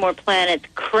have 3 or more planets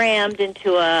crammed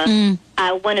into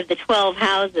one of the 12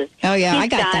 houses. Oh, yeah, He's I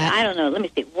got that. I don't know, let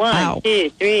me see, 1, Wow. 2,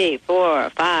 3, 4,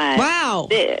 5, Wow.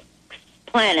 6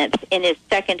 planets in his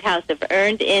second house of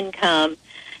earned income.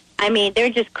 I mean, they're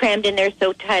just crammed in there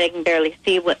so tight I can barely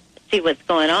see what's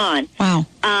going on. Wow.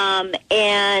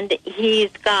 And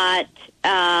he's got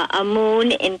a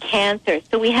moon in Cancer.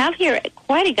 So we have here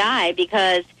quite a guy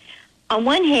because on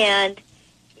one hand,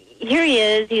 here he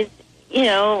is, he's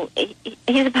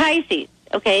a Pisces.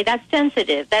 Okay, that's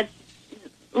sensitive. That's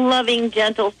loving,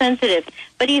 gentle, sensitive.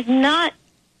 But he's not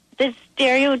the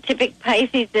stereotypic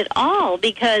Pisces at all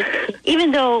because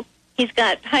even though he's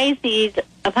got Pisces,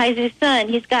 a Pisces sun,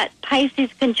 he's got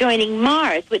Pisces conjoining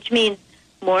Mars, which means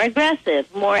more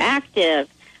aggressive, more active,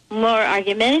 more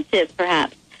argumentative,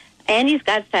 perhaps. And he's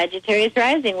got Sagittarius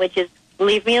rising, which is,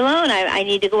 leave me alone. I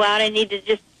need to go out. I need to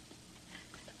just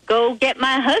go get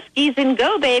my Huskies and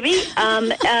go, baby.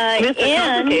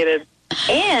 Complicated.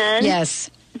 And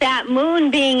yes, that moon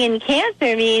being in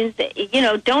Cancer means,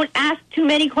 don't ask too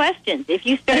many questions. If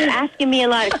you start asking me a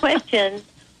lot of questions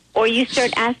or you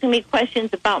start asking me questions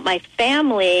about my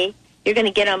family, you're going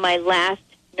to get on my last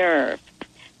nerve.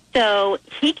 So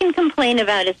he can complain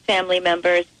about his family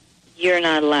members. You're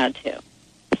not allowed to.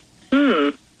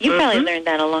 You probably learned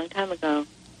that a long time ago.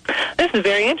 This is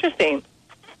very interesting.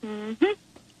 Mm-hmm.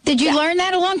 Did you learn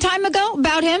that a long time ago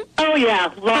about him? Oh,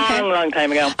 yeah. Long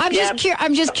time ago.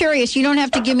 I'm just curious. You don't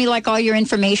have to give me, like, all your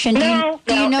information. Do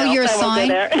you know your sign?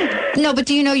 No, but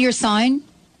do you know your sign?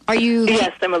 Are you...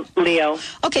 Yes, I'm a Leo.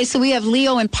 Okay, so we have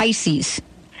Leo and Pisces.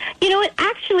 You know what?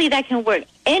 Actually, that can work.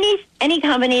 Any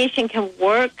combination can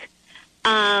work,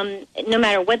 no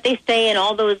matter what they say in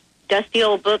all those dusty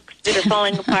old books that are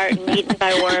falling apart and eaten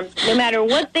by worms. No matter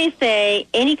what they say,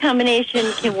 any combination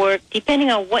can work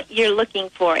depending on what you're looking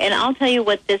for. And I'll tell you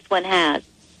what this one has.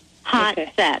 Hot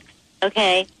sex.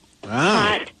 Okay?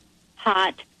 Wow.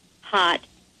 Hot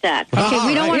sex. Okay,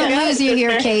 we don't want to lose you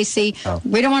here, Casey.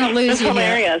 We don't want to lose you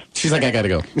here. She's like, I gotta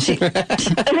go. Did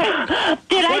I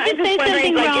just say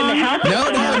something wrong? No,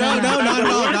 not at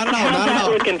all.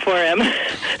 I'm looking for him.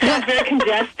 It's very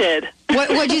congested.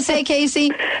 What'd you say,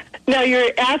 Casey? No,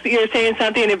 you're saying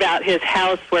something about his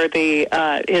house where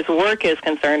his work is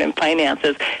concerned and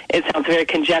finances. It sounds very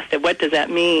congested. What does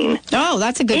that mean? Oh,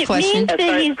 that's a good question. It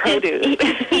means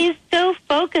that he's so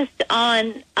focused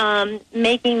on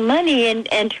making money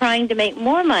and trying to make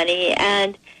more money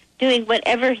and doing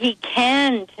whatever he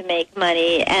can to make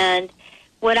money. And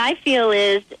what I feel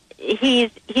is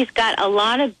he's got a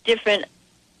lot of different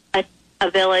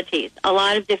abilities, a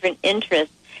lot of different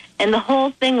interests. And the whole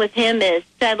thing with him is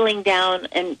settling down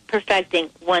and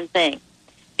perfecting one thing,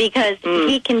 because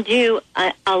he can do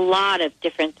a lot of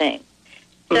different things.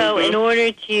 So in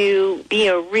order to be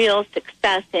a real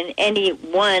success in any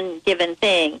one given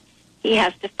thing, he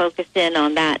has to focus in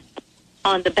on that,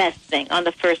 on the best thing, on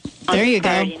the first, on there you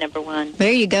priority go. number one.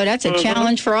 There you go. That's a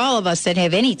challenge for all of us that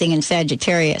have anything in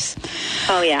Sagittarius.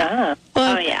 Oh, yeah.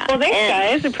 Well, yeah. Well, thanks,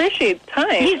 guys. Appreciate the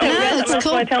time. He's it's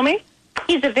cool. Want to tell me?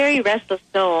 He's a very restless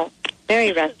soul.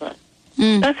 Very restless.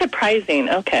 That's surprising.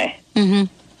 Okay.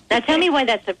 Mm-hmm. Now, tell me why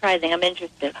that's surprising. I'm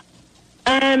interested.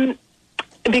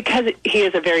 Because he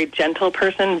is a very gentle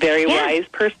person, very wise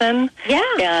person. Yeah.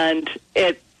 And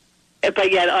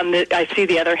but yet I see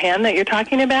the other hand that you're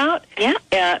talking about.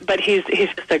 Yeah. But he's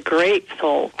just a great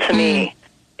soul to me.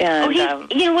 And,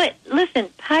 you know what? Listen,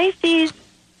 Pisces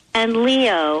and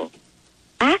Leo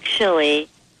actually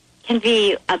can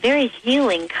be a very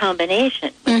healing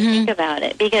combination when you think about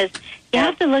it, because you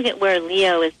have to look at where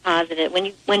Leo is positive.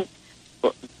 When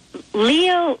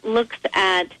Leo looks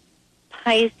at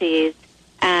Pisces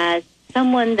as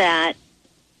someone that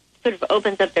sort of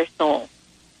opens up their soul,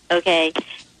 okay,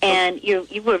 and you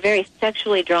were very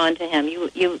sexually drawn to him.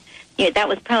 You that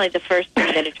was probably the first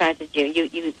thing that attracted you.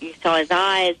 You saw his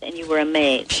eyes and you were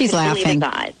amazed. She's laughing. His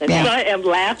eyes, okay? Yeah. I am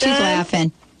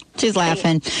laughing. She's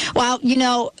laughing. Well, you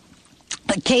know,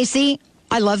 Casey,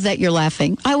 I love that you're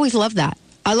laughing. I always love that.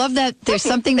 I love that there's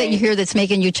something that you hear that's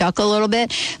making you chuckle a little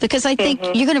bit, because I think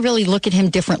you're going to really look at him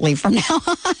differently from now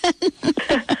on.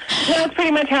 That's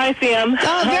pretty much how I see him.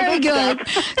 Oh, very good.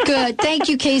 Good. Thank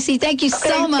you, Casey. Thank you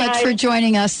so much for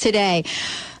joining us today.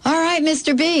 All right,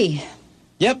 Mr. B.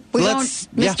 Yep.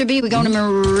 Mr. B, we're going to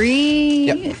Marie.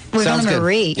 Yep. We're Sounds going to good.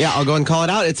 Marie. Yeah, I'll go and call it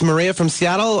out. It's Maria from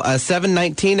Seattle,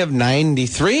 719 of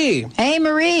 93. Hey,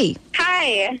 Marie.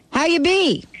 Hi. How you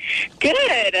be?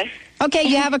 Good. Okay,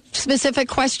 you have a specific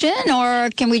question, or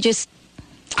can we just...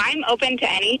 I'm open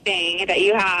to anything that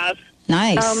you have.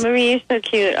 Nice. Oh, Marie, you're so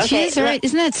cute. Okay, She is, right?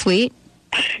 Isn't that sweet?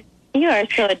 You are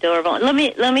so adorable. Let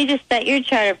me just set your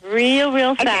chart up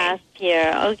real fast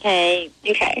here. Okay.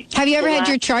 Okay. Have you ever had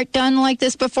your chart done like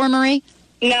this before, Marie?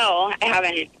 No, I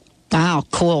haven't. Wow,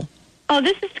 cool. Oh,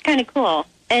 this is kind of cool.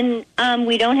 And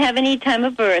we don't have any time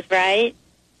of birth, right?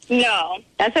 No.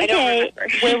 That's okay. I don't remember.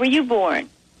 Where were you born?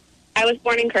 I was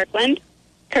born in Kirkland.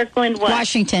 Kirkland what?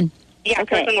 Washington. Yeah,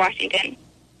 Okay. Kirkland, Washington.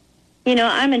 You know,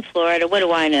 I'm in Florida. What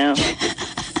do I know?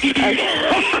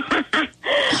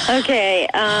 Okay.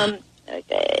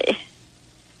 Okay.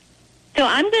 So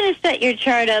I'm going to set your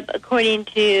chart up according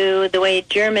to the way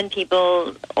German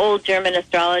people, old German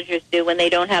astrologers do when they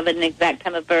don't have an exact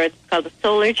time of birth. It's called a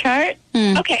solar chart.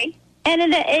 Okay. And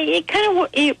it kind of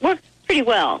it works pretty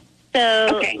well.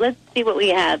 So let's see what we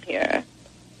have here.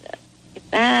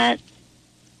 Get that.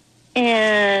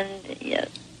 And, yes.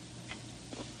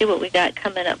 See what we got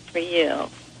coming up for you.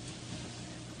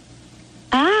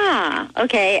 Ah,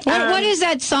 okay. What is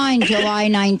that sign, July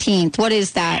 19th? What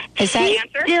is that? Is that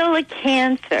still a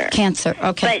Cancer? Cancer,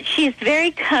 okay. But she's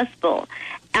very cuspal.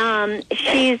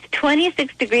 She's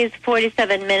 26 degrees,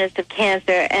 47 minutes of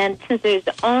Cancer, and since there's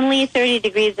only 30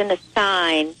 degrees in a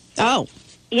sign,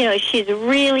 you know, she's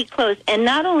really close. And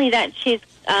not only that, she's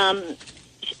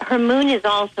her moon is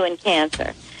also in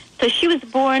Cancer. So she was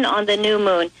born on the new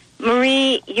moon.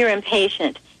 Marie, you're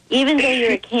impatient. Even though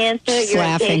you're a Cancer, you're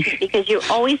impatient because you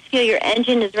always feel your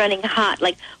engine is running hot.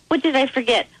 Like, what did I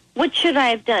forget? What should I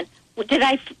have done? Did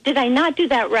I not do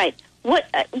that right? What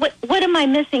am I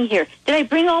missing here? Did I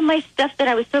bring all my stuff that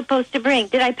I was supposed to bring?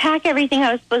 Did I pack everything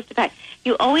I was supposed to pack?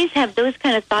 You always have those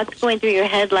kind of thoughts going through your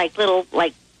head like little,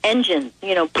 like, engines,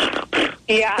 you know,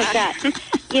 yeah, like that.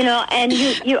 You know, and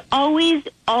you're always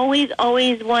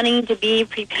wanting to be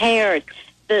prepared.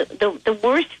 The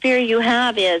worst fear you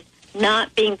have is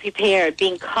not being prepared,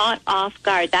 being caught off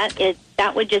guard.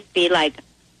 That would just be like,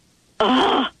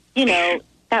 you know,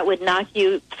 that would knock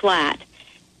you flat.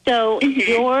 So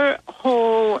your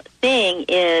whole thing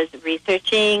is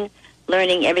researching,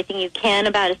 learning everything you can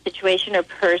about a situation or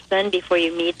person before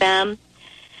you meet them,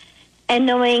 and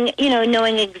knowing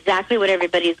exactly what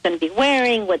everybody's going to be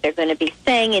wearing, what they're going to be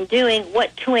saying and doing,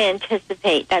 what to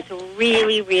anticipate. That's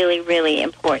really, really, really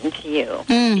important to you.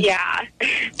 Yeah.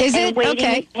 Is and it? waiting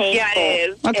Okay. is painful. Yeah, it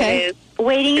is. Okay. It is.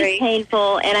 Waiting Great. is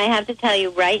painful, and I have to tell you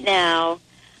right now,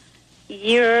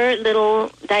 your little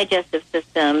digestive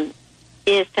system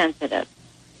is sensitive.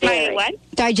 My what?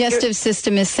 Digestive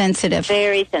system is sensitive.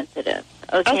 Very sensitive.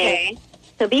 Okay.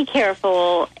 So be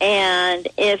careful, and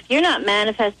if you're not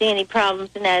manifesting any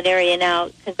problems in that area now,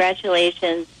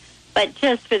 congratulations. But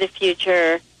just for the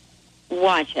future,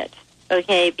 watch it,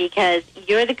 okay? Because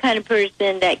you're the kind of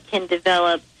person that can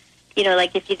develop, you know,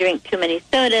 like if you drink too many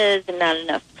sodas and not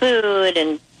enough food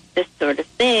and this sort of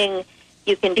thing,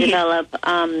 you can develop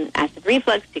acid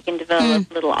reflux, you can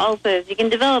develop little ulcers, you can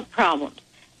develop problems.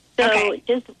 So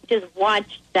just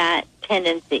watch that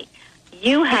tendency.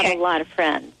 You have a lot of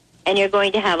friends, and you're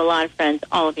going to have a lot of friends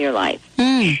all of your life.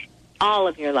 All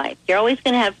of your life. You're always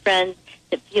going to have friends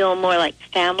that feel more like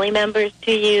family members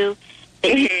to you,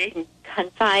 that you can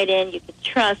confide in, you can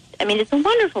trust. I mean, it's a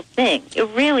wonderful thing. It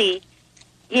really,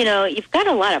 you know, you've got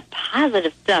a lot of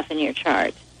positive stuff in your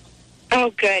chart. Oh,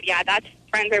 good. Yeah,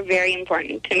 friends are very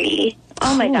important to me.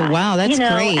 Oh, my God. Wow, that's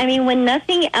great. I mean, when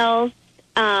nothing else,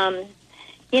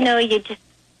 you know, you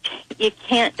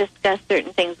can't discuss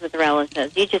certain things with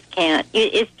relatives. You just can't.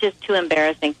 It's just too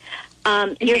embarrassing.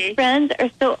 Your friends are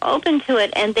so open to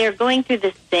it, and they're going through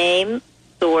the same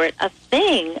sort of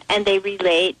thing, and they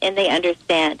relate and they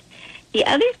understand. The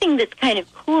other thing that's kind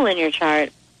of cool in your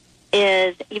chart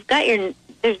is there's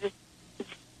this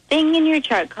thing in your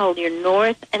chart called your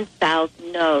north and south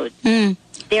nodes.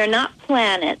 They're not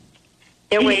planets.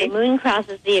 They're where the moon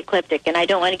crosses the ecliptic, and I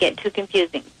don't want to get too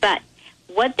confusing. But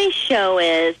what they show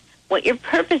is what your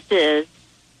purpose is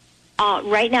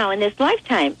right now in this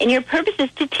lifetime. And your purpose is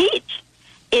to teach.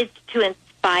 It's to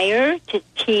inspire, to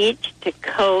teach, to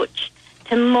coach,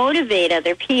 to motivate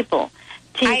other people.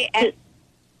 Go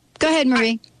ahead,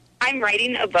 Marie. I'm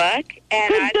writing a book,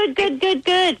 and good.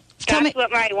 That's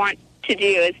what I want to do,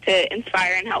 is to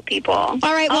inspire and help people. All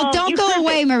right, well, don't go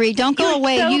away, Marie. Don't go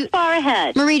away. So far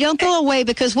ahead. Marie, don't go away,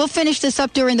 because we'll finish this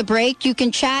up during the break. You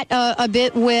can chat a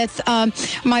bit with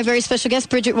my very special guest,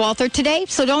 Bridgett Walther, today,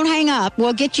 so don't hang up.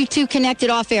 We'll get you two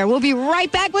connected off air. We'll be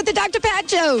right back with the Dr. Pat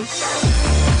Show.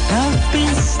 I've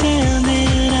been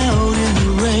standing out in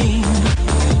the rain.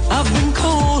 I've been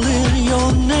calling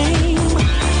your name.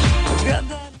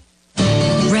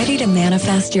 Ready to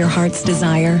manifest your heart's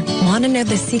desire? Want to know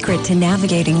the secret to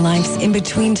navigating life's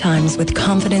in-between times with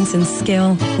confidence and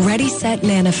skill? Ready, Set,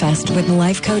 Manifest with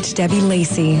life coach Debbie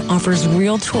Lacey offers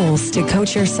real tools to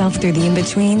coach yourself through the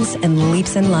in-betweens and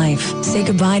leaps in life. Say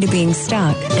goodbye to being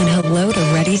stuck and hello to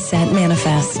Ready, Set,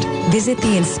 Manifest. Visit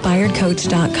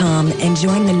theinspiredcoach.com and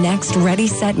join the next Ready,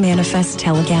 Set, Manifest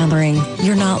telegathering.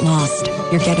 You're not lost.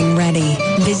 You're getting ready.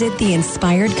 Visit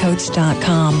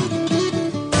theinspiredcoach.com.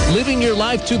 Living your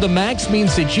life to the max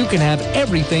means that you can have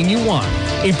everything you want.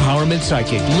 Empowerment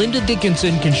psychic Linda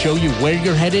Dickinson can show you where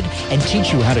you're headed and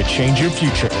teach you how to change your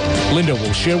future. Linda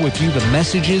will share with you the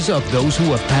messages of those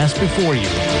who have passed before you.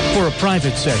 For a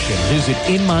private session, visit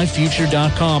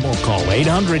inmyfuture.com or call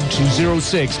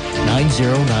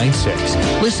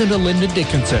 800-206-9096. Listen to Linda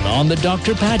Dickinson on The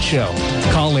Dr. Pat Show.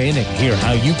 Call in and hear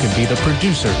how you can be the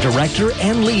producer, director,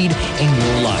 and lead in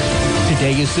your life.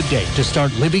 Today is the day to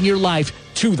start living your life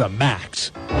to the max.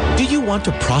 Do you want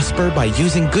to prosper by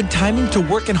using good timing to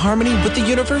work in harmony with the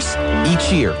universe?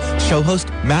 Each year, show host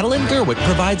Madeline Gerwick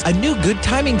provides a new good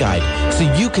timing guide so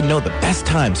you can know the best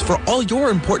times for all your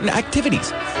important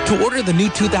activities. To order the new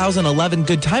 2011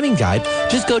 Good Timing Guide,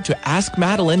 just go to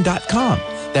askmadeline.com.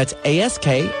 That's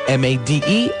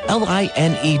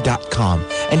AskMadeline.com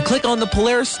and click on the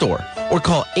Polaris store or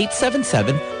call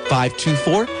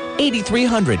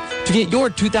 877-524-8300 to get your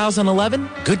 2011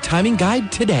 Good Timing Guide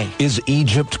today. Is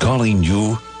Egypt calling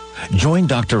you? join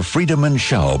Dr. Friedemann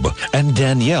Schaub and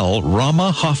Danielle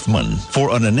Rama Hoffman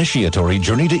for an initiatory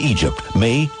journey to Egypt,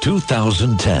 May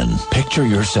 2010. Picture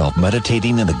yourself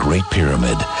meditating in the Great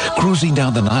Pyramid, cruising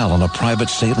down the Nile on a private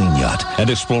sailing yacht, and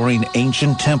exploring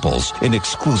ancient temples in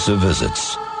exclusive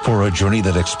visits. For a journey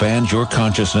that expands your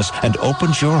consciousness and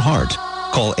opens your heart,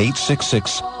 call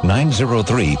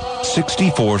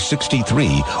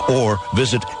 866-903-6463 or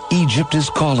visit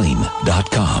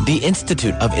EgyptIsCalling.com. The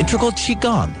Institute of Integral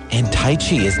Qigong and Tai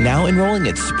Chi is now enrolling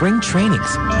its spring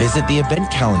trainings. Visit the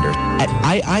event calendar at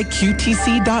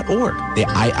iiqtc.org. The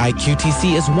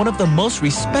IIQTC is one of the most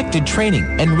respected training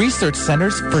and research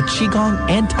centers for Qigong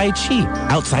and Tai Chi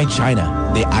outside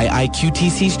China. The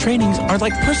IIQTC's trainings are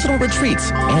like personal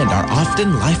retreats and are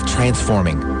often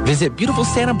life-transforming. Visit beautiful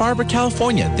Santa Barbara,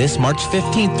 California this March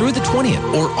 15th through the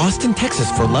 20th, or Austin,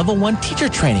 Texas for Level 1 teacher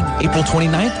training April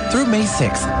 29th through May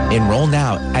 6th. Enroll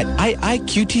now at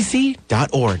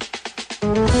iiqtc.org.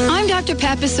 I'm Dr.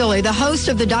 Pat Basile, the host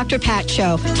of the Dr. Pat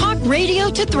Show, talk radio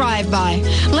to thrive by.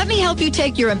 Let me help you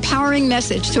take your empowering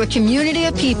message to a community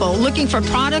of people looking for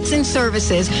products and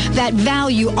services that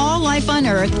value all life on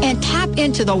earth and tap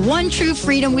into the one true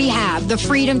freedom we have, the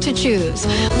freedom to choose.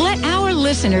 Let our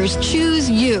listeners choose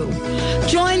you.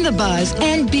 Join the buzz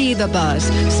and be the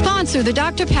buzz. Sponsor the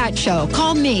Dr. Pat Show.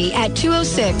 Call me at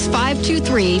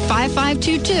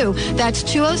 206-523-5522. That's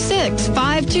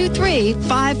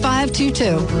 206-523-5522. I've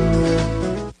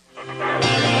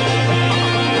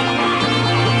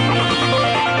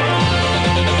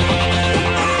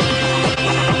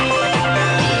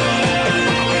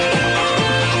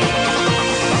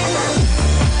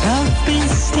been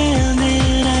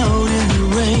standing out in the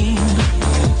rain.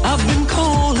 I've been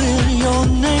calling your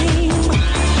name.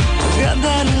 Got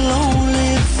that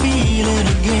lonely feeling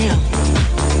again.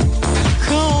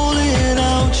 Calling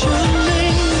out your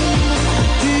name.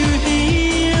 Do you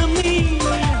hear me?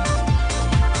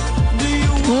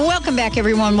 Welcome back,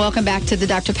 everyone. Welcome back to the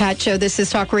Dr. Pat Show. This is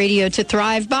Talk Radio to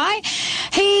Thrive By.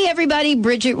 Hey, everybody.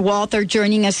 Bridgett Walther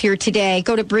joining us here today.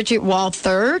 Go to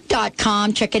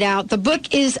BridgettWalther.com. Check it out. The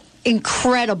book is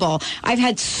incredible. I've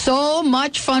had so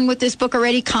much fun with this book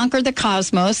already, Conquer the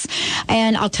Cosmos,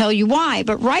 and I'll tell you why.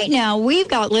 But right now, we've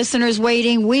got listeners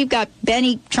waiting. We've got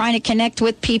Benny trying to connect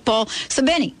with people. So,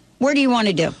 Benny, where do you want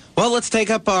to do? Well, let's take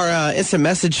up our instant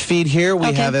message feed here.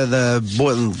 We have the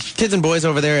kids and boys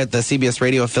over there at the CBS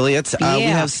radio affiliates. We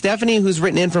have Stephanie, who's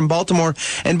written in from Baltimore.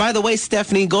 And by the way,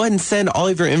 Stephanie, go ahead and send all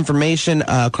of your information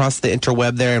across the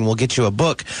interweb there, and we'll get you a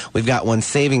book. We've got one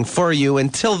saving for you.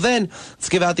 Until then, let's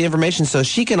give out the information so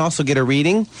she can also get a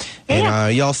reading. Yeah.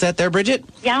 And you all set there, Bridgett?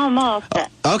 Yeah, I'm all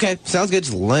set. Okay, sounds good.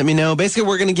 Just let me know. Basically,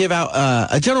 we're going to give out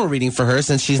a general reading for her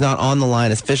since she's not on the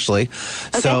line officially.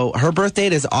 Okay. So her birth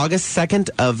date is August 2nd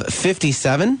of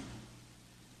 57.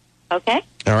 Okay.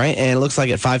 All right, and it looks like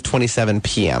at 5:27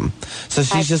 p.m. So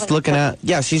she's just looking at,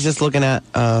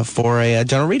 for a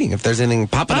general reading if there's anything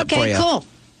popping up for you. Okay, cool.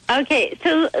 Okay,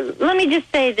 so let me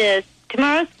just say this.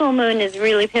 Tomorrow's full moon is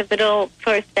really pivotal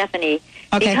for Stephanie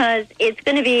because it's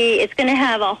going to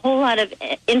have a whole lot of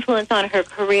influence on her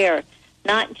career,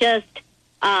 not just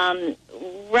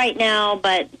right now,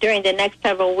 but during the next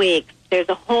several weeks. There's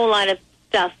a whole lot of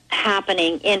stuff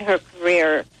happening in her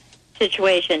career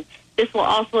situation. This will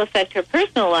also affect her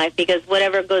personal life because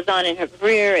whatever goes on in her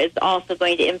career is also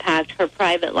going to impact her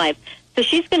private life. So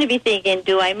she's going to be thinking,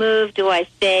 do I move? Do I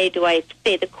stay? Do I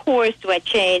stay the course? Do I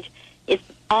change? It's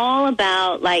all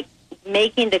about, like,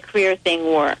 making the career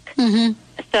thing work. Mm-hmm.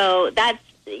 So that's,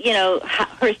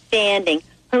 her standing,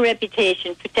 her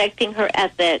reputation, protecting her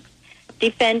ethics,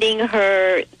 defending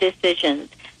her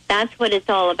decisions. That's what it's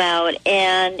all about.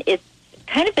 And it's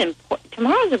kind of important.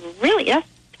 Tomorrow's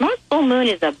full moon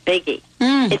is a biggie.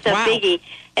 It's a biggie.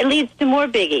 It leads to more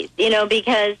biggies,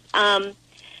 because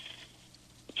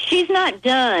she's not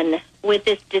done with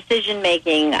this decision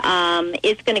making.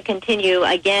 It's going to continue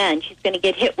again. She's going to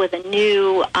get hit with a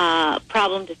new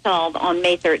problem to solve on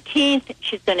May 13th.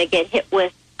 She's going to get hit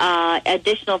with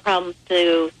additional problems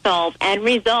to solve and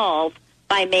resolve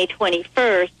by May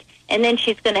 21st. And then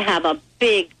she's going to have a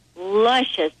big,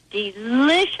 luscious,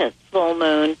 delicious full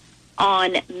moon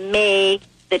on May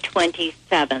the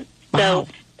 27th. Wow.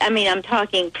 So, I'm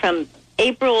talking from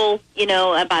April,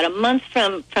 about a month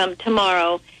from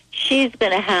tomorrow, she's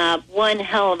going to have one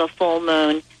hell of a full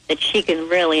moon that she can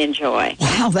really enjoy.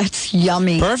 Wow, that's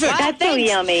yummy. Perfect. Wow, that's so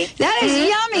yummy. That is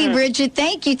yummy, Bridgett.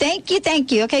 Thank you.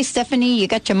 Okay, Stephanie, you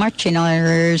got your marching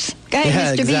orders. Go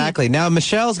ahead, Mr. Exactly. Now,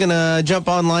 Michelle's going to jump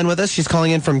online with us. She's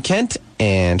calling in from Kent,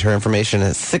 and her information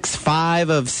is 65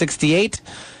 of 68.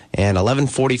 and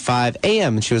 11:45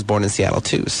 a.m. She was born in Seattle,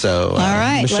 too. So, all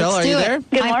right, Michelle, are you there?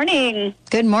 Good morning.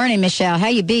 Good morning, Michelle. How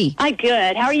you be? I'm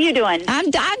good. How are you doing? I'm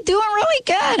doing really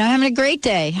good. I'm having a great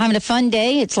day. Having a fun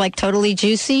day. It's like totally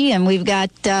juicy, and we've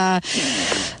got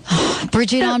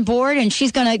Bridgett on board, and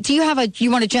she's gonna.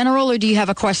 You want a general, or do you have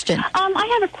a question?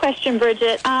 I have a question,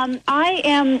 Bridgett. I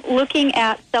am looking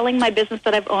at selling my business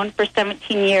that I've owned for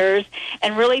 17 years,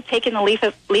 and really taking the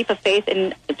leap of faith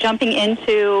and jumping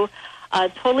into a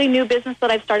totally new business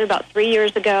that I've started about 3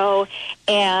 years ago,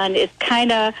 and it's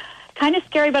kind of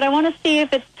scary, but I want to see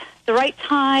if it's the right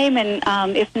time,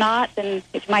 and if not, then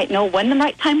if you might know when the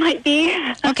right time might be.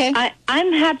 Okay.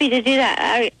 I'm happy to do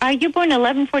that. Are you born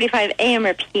 11:45 a.m.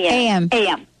 or p.m.?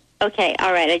 A.m. Okay,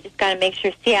 all right. I just got to make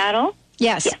sure. Seattle?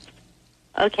 Yes.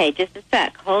 Okay, just a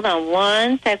sec. Hold on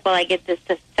one sec while I get this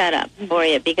set up for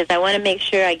you, because I want to make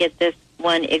sure I get this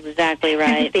one exactly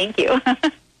right. Thank you.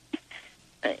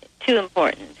 Too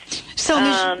important. So,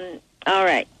 all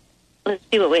right. Let's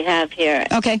see what we have here.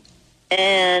 Okay.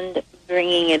 And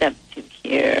bringing it up to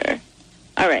here.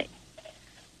 All right.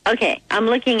 Okay, I'm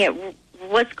looking at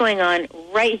what's going on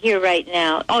right here, right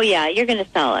now. Oh, yeah, you're going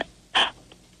to sell it.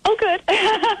 Oh, good.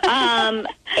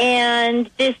 And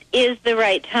this is the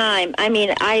right time. I mean,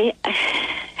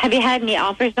 have you had any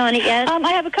offers on it yet?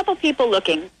 I have a couple people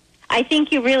looking. I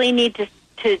think you really need to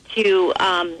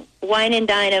wine and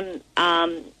dine them,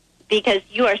 because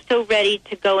you are so ready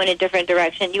to go in a different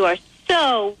direction. You are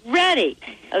so ready,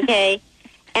 okay?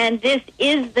 And this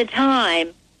is the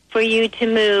time for you to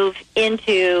move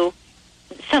into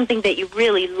something that you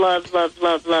really love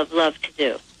to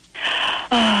do.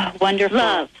 Oh,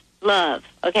 wonderful. Love,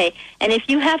 okay? And if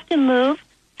you have to move,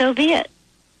 so be it.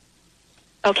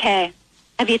 Okay.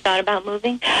 Have you thought about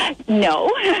moving?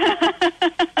 No.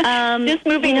 Just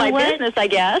moving my business, I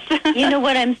guess. You know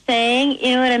what I'm saying?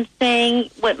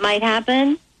 What might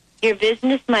happen? Your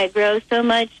business might grow so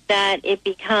much that it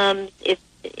becomes,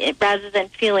 rather than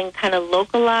feeling kind of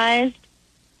localized,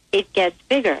 it gets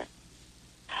bigger.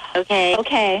 Okay?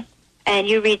 Okay. And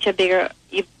you reach a bigger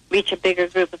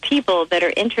group of people that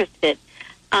are interested.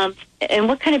 And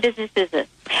what kind of business is this?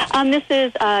 This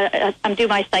is, I'm doing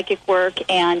my psychic work,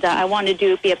 and I want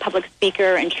to be a public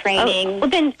speaker and training. Oh, well,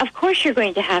 then, of course, you're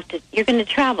going to travel.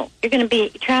 You're going to be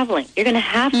traveling. You're going to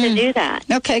have to do that.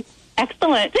 Okay.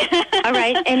 Excellent. All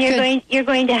right. And you're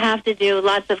going to have to do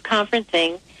lots of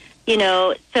conferencing,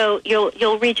 so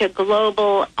you'll reach a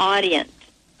global audience.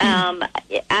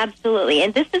 Absolutely.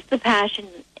 And this is the passion.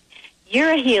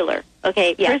 You're a healer.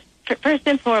 Okay. Yeah. First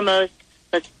and foremost,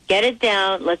 let's get it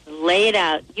down. Let's lay it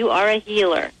out. You are a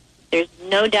healer. There's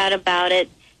no doubt about it.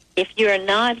 If you're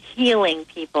not healing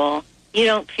people, you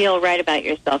don't feel right about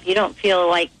yourself. You don't feel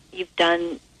like you've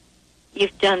done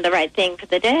the right thing for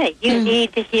the day. You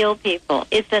need to heal people.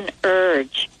 It's an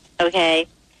urge, okay?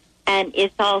 And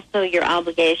it's also your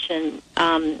obligation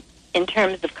in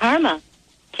terms of karma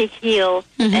to heal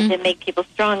and to make people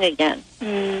strong again.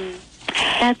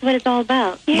 That's what it's all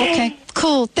about. Okay,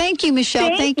 cool. Thank you,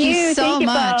 Michelle. Thank you so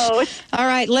much. Both. All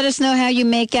right, let us know how you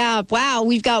make out. Wow,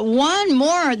 we've got one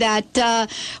more that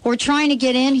we're trying to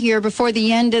get in here before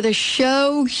the end of the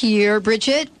show here.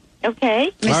 Bridgett?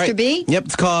 Okay. Mr. Right. B? Yep,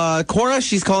 it's called Cora.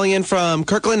 She's calling in from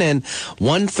Kirkland, and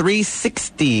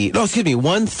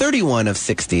 131 of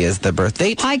 60 is the birth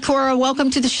date. Hi, Cora.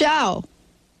 Welcome to the show.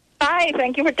 Hi,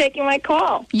 thank you for taking my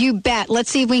call. You bet.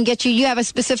 Let's see if we can get you. You have a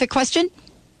specific question?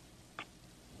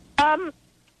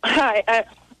 Hi.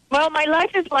 Well, my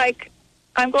life is like,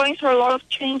 I'm going through a lot of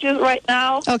changes right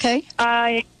now. Okay.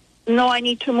 I know I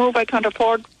need to move. I can't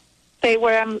afford to stay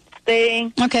where I'm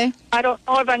staying. Okay. I don't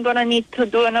know if I'm going to need to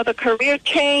do another career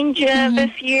change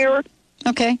this year.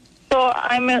 Okay. So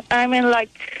I'm in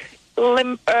like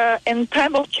in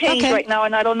time of change right now,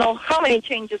 and I don't know how many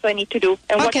changes I need to do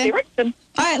and what direction.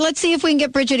 All right, let's see if we can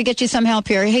get Bridgett to get you some help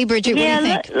here. Hey, Bridgett, what do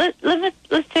you think?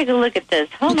 Let's take a look at this.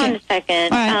 Hold on a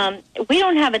second. Right. We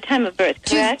don't have a time of birth,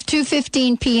 correct?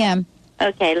 2:15 p.m.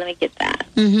 Okay, let me get that.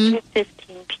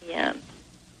 2:15 p.m.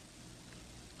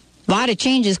 A lot of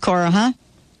changes, Cora, huh?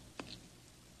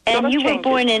 And you were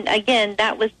born in, again,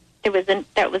 that was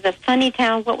a funny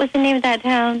town. What was the name of that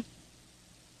town?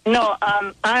 No,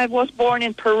 I was born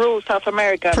in Peru, South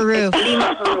America. Peru.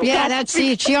 Lima, Peru. Yeah, that's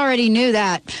it. She already knew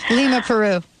that. Lima,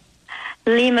 Peru.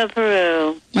 Lima,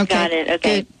 Peru. Okay. Got it.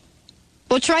 Okay. Good.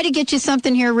 We'll try to get you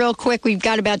something here real quick. We've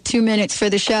got about 2 minutes for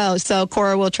the show, so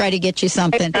Cora, we'll try to get you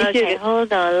something. Okay,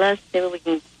 hold on. Let's see what we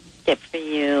can get for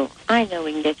you. I know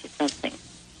we can get you something.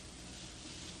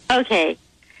 Okay.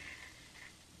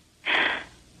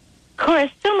 Cora,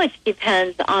 so much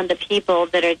depends on the people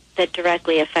that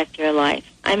directly affect your life.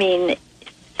 I mean,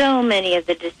 so many of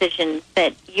the decisions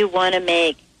that you want to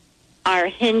make are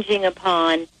hinging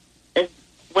upon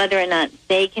whether or not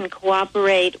they can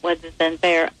cooperate, whether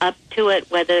they're up to it,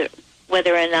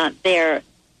 whether or not they're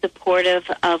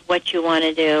supportive of what you want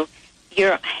to do.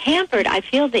 You're hampered. I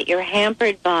feel that you're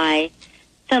hampered by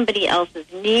somebody else's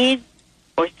needs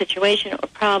or situation or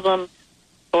problem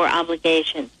or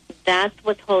obligation. That's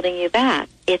what's holding you back.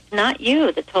 It's not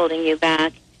you that's holding you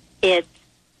back. It's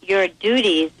your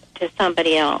duties to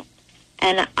somebody else.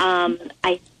 And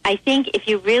I think if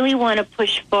you really want to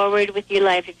push forward with your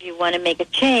life, if you want to make a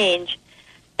change,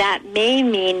 that may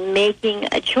mean making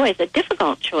a choice, a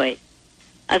difficult choice,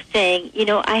 of saying, you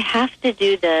know, I have to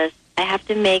do this. I have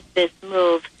to make this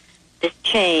move, this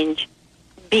change,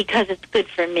 because it's good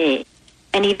for me.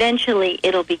 And eventually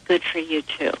it'll be good for you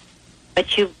too.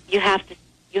 But you have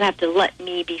to let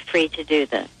me be free to do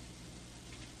this.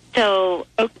 So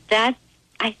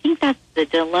I think that's the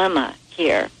dilemma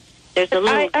here. There's a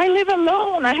little. I live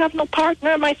alone. I have no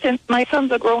partner. My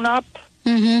sons are grown up.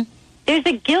 Mm-hmm. There's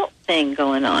a guilt thing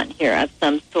going on here of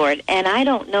some sort, and I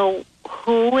don't know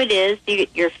who it is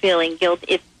you're feeling guilt.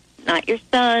 It's not your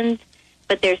sons,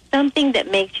 but there's something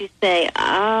that makes you say,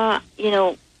 you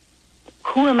know,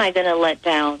 who am I going to let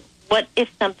down? What if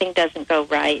something doesn't go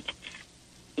right?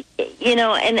 You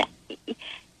know, and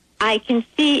I can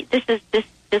see this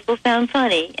will sound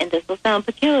funny and this will sound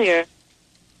peculiar,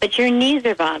 but your knees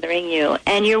are bothering you,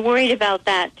 and you're worried about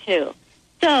that too.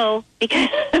 So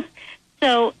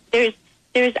there's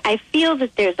I feel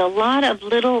that there's a lot of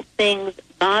little things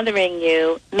bothering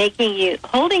you,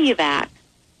 holding you back,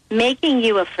 making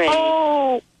you afraid.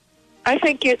 Oh, I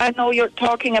think I know you're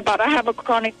talking about. I have a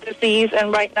chronic disease,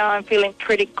 and right now I'm feeling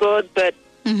pretty good, but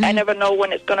I never know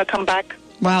when it's going to come back.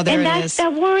 Wow, there it is.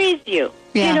 That worries you.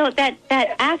 Yeah. You know, that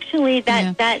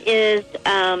is,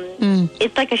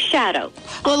 it's like a shadow.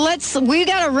 Well, we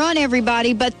got to run,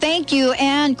 everybody, but thank you.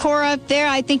 And Cora, there,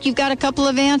 I think you've got a couple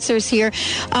of answers here.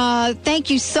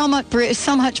 Thank you so much,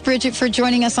 Bridgett, for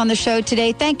joining us on the show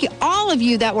today. Thank you, all of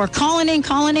you that were calling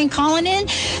in.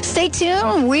 Stay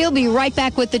tuned. We'll be right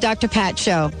back with the Dr. Pat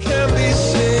Show.